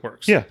Jacob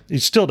works. Yeah, he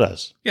still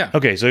does. Yeah.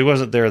 Okay, so he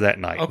wasn't there that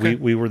night. Okay.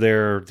 We were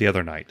there the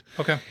other night.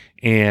 Okay.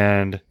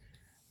 And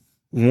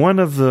one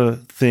of the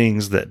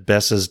things that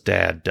Bessa's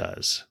dad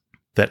does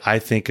that I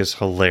think is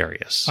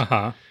hilarious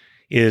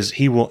is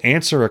he will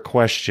answer a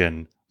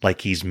question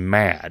like he's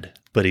mad,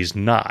 but he's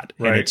not.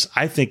 Right. And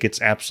I think it's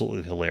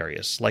absolutely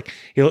hilarious. Like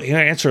he'll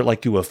answer it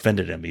like you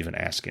offended him even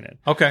asking it.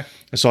 Okay.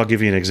 So I'll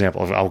give you an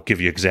example. I'll give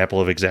you an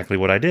example of exactly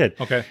what I did.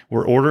 Okay.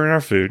 We're ordering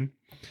our food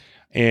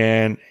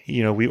and,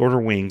 we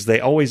order wings. They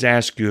always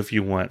ask you if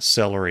you want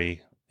celery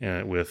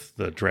with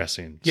the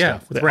dressing Yeah,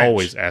 stuff. with They ranch.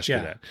 always ask you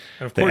Yeah. that.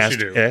 And of They course asked,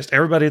 you do. asked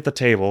everybody at the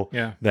table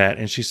Yeah. that,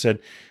 and she said,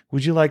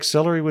 "Would you like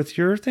celery with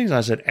your things?"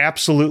 I said,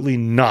 "Absolutely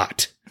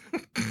not."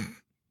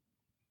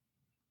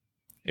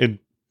 And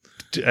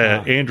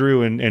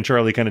Andrew and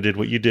Charlie kind of did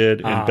what you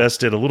did, and Bess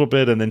did a little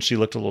bit, and then she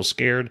looked a little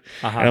scared.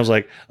 And I was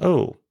like,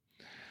 "Oh,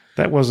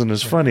 that wasn't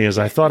as funny as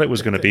I thought it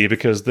was going to be,"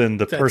 because then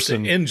the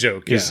person the in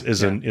joke is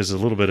a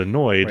little bit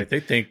annoyed. Right, they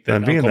think that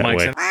I'm being Uncle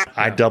that Mike's way.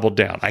 I doubled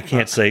down. I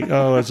can't say,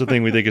 "Oh, that's the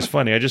thing we think is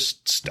funny." I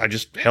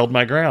just held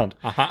my ground.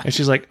 And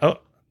she's like, "Oh,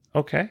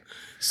 okay."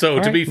 So All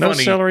to right, be no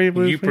funny, celery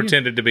with you me.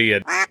 pretended to be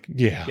a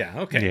Yeah. Yeah,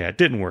 okay. Yeah, it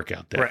didn't work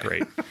out that Right.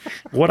 great.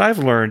 What I've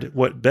learned,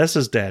 what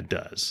Bess's dad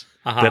does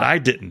that I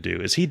didn't do,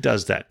 is he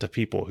does that to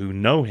people who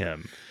know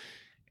him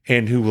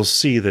and who will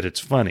see that it's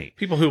funny.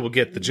 people who will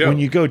get the joke. When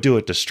you go do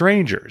it to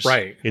strangers,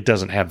 Right. it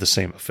doesn't have the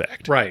same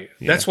effect. Right.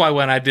 That's why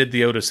when I did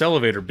the Otis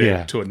elevator bit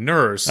Yeah. to a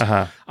nurse,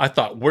 I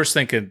thought worst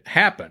thing could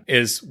happen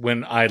is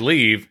when I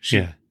leave,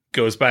 she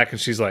goes back and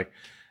she's like,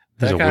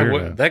 He's a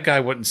weirdo. that guy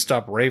wouldn't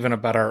stop raving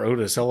about our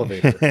Otis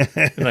elevator.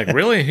 And like,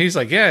 really? He's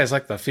like, yeah, it's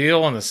like the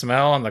feel and the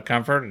smell and the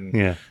comfort.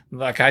 And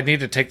like, I need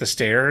to take the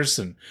stairs.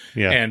 And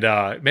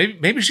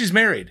maybe she's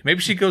married.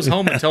 Maybe she goes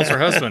home and tells her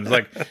husband,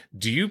 like,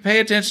 do you pay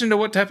attention to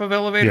what type of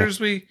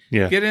elevators we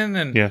get in?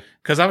 And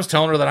because I was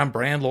telling her that I'm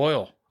brand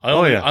loyal.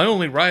 I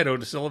only ride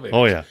Otis elevators.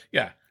 Oh, yeah.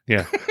 Yeah.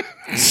 Yeah.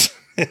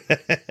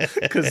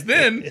 Because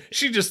then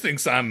she just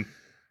thinks I'm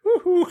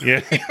Yeah.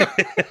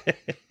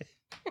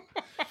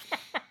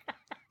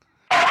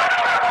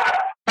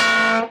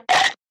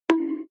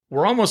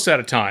 We're almost out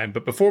of time,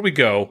 but before we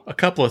go, a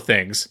couple of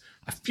things.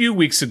 A few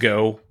weeks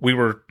ago, we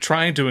were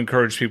trying to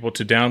encourage people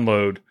to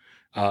download,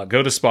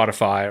 go to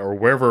Spotify or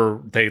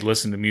wherever they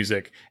listen to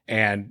music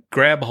and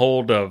grab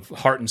hold of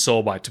Heart and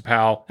Soul by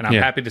T'Pau. And I'm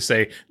happy to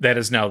say that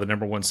is now the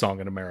 #1 song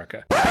in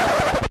America.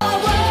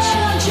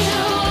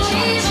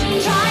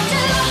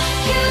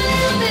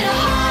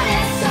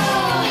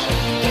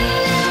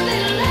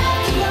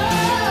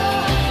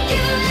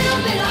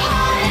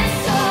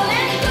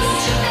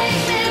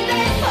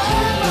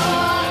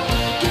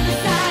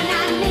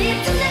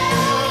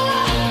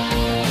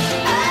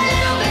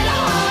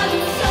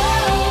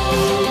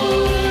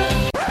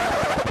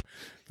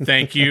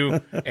 Thank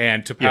you.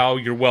 And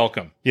T'Pau, you're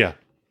welcome. Yeah.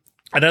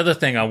 Another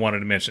thing I wanted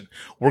to mention,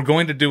 we're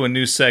going to do a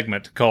new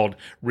segment called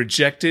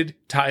Rejected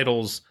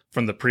Titles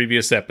from the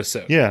Previous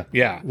Episode. Yeah.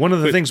 Yeah. One of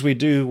the things we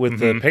do with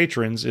the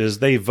patrons is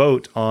they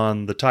vote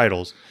on the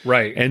titles.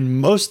 Right. And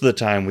most of the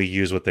time we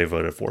use what they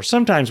voted for.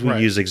 Sometimes we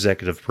use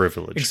executive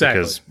privilege.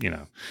 Exactly. Because, you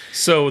know.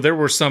 So there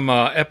were some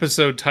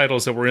episode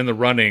titles that were in the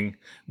running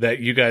that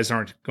you guys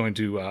aren't going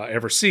to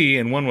ever see.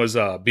 And one was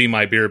Be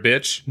My Beer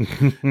Bitch,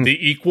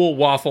 The Equal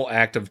Waffle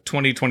Act of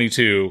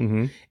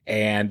 2022,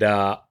 and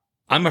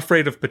I'm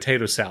Afraid of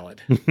Potato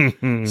Salad.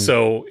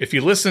 So if you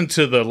listen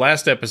to the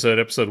last episode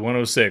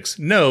 106,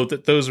 know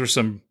that those are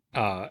some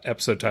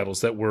episode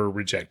titles that were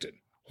rejected.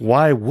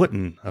 Why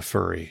wouldn't a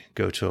furry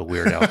go to a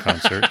Weird Al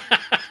concert?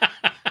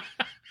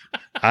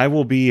 I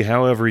will be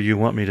however you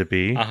want me to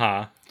be.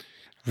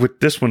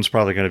 With this one's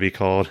probably going to be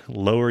called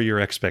Lower Your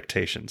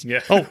Expectations. Yeah.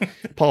 Oh,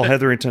 Paul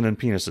Hetherington and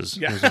penises.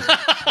 Yeah.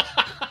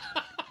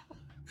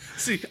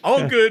 See,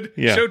 all good.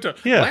 Yeah. Showtime.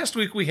 Yeah. Last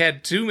week we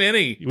had too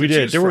many. We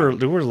did. There were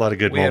a lot of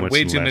good We had moments.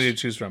 way in too last- many to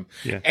choose from.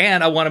 Yeah.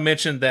 And I want to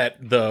mention that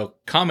the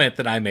comment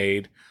that I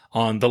made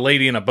on the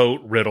Lady in a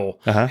Boat riddle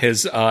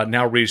has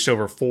now reached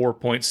over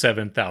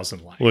 4.7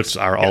 thousand likes. Which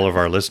all of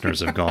our listeners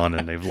have gone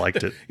and they've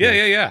liked it.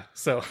 Yeah.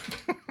 So,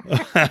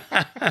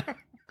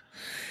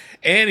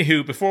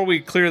 anywho, before we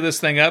clear this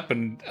thing up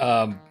and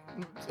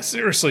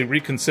seriously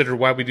reconsider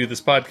why we do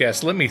this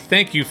podcast, let me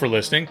thank you for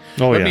listening.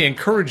 Let me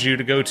encourage you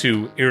to go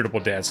to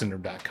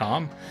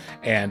irritabledadsyndrome.com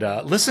and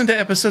listen to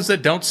episodes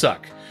that don't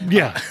suck.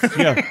 Yeah.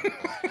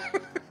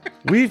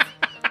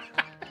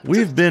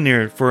 We've been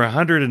here for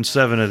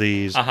 107 of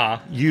these.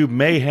 You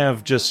may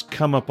have just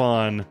come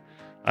upon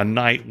a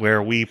night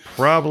where we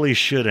probably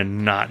should have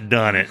not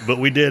done it, but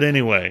we did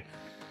anyway.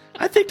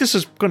 I think this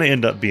is going to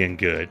end up being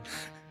good.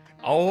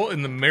 All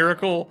in the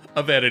miracle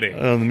of editing.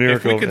 The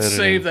miracle if we could of editing.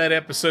 save that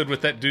episode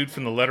with that dude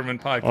from the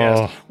Letterman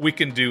podcast, we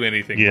can do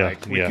anything,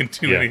 Mike. We can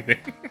do anything.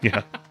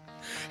 Yeah.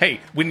 Hey,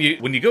 when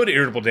you go to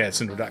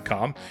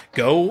irritabledadsyndrome.com,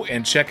 go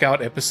and check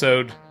out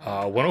episode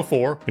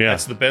 104. Yeah.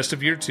 That's the best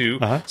of year 2.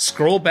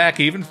 Scroll back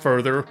even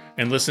further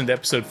and listen to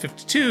episode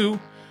 52.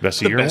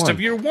 Best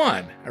of year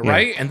one,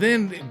 right? And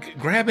then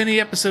grab any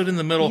episode in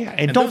the middle. Yeah,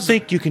 and don't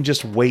think you can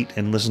just wait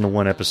and listen to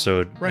one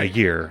episode a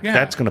year. Yeah.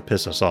 That's going to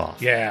piss us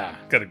off. Yeah,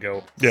 gotta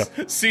go. Yeah.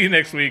 See you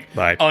next week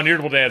Bye. on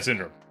Irritable Dad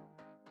Syndrome.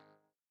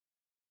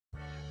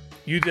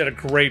 You did a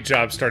great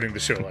job starting the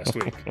show last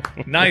week.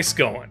 Nice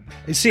going.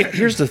 See,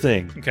 here's the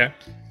thing. Okay.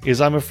 Is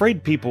I'm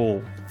afraid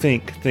people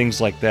think things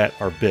like that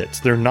are bits.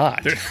 They're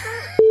not.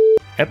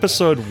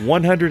 Episode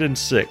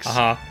 106.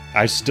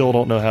 I still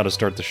don't know how to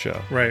start the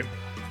show. Right.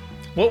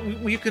 Well,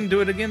 you can do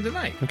it again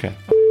tonight. Okay.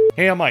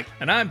 Hey, I'm Mike.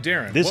 And I'm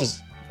Darren. This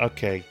is...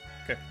 Okay.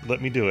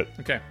 Let me do it.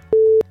 Okay.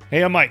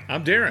 Hey, I'm Mike.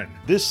 I'm Darren.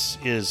 This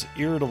is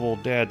Irritable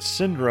Dad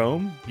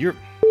Syndrome.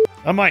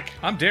 I'm Mike.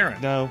 I'm Darren.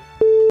 No.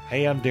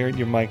 Hey, I'm Darren.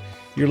 You're Mike.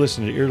 You're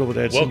listening to Irritable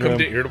Dad Syndrome. Welcome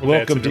to Irritable Dad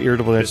Welcome to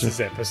Irritable Dad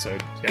Syndrome.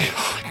 Syndrome. This is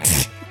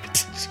episode. Yeah.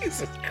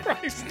 Jesus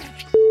Christ.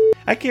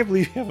 I can't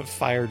believe you haven't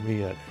fired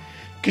me yet.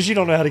 Because you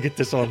don't know how to get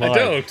this online. I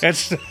don't.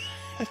 It's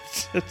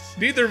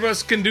Neither of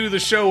us can do the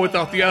show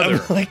without the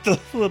other. I'm like the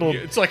little...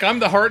 It's like I'm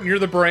the heart and you're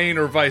the brain,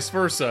 or vice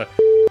versa.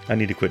 I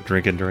need to quit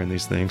drinking during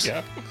these things.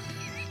 Yeah.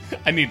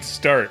 I need to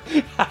start.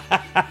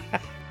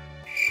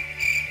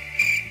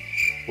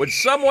 Would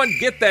someone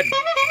get that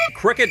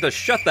cricket to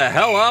shut the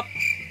hell up?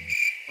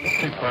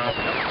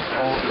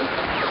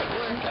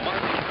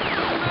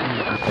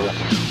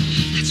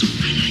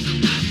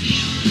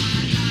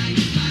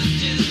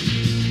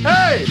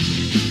 Hey!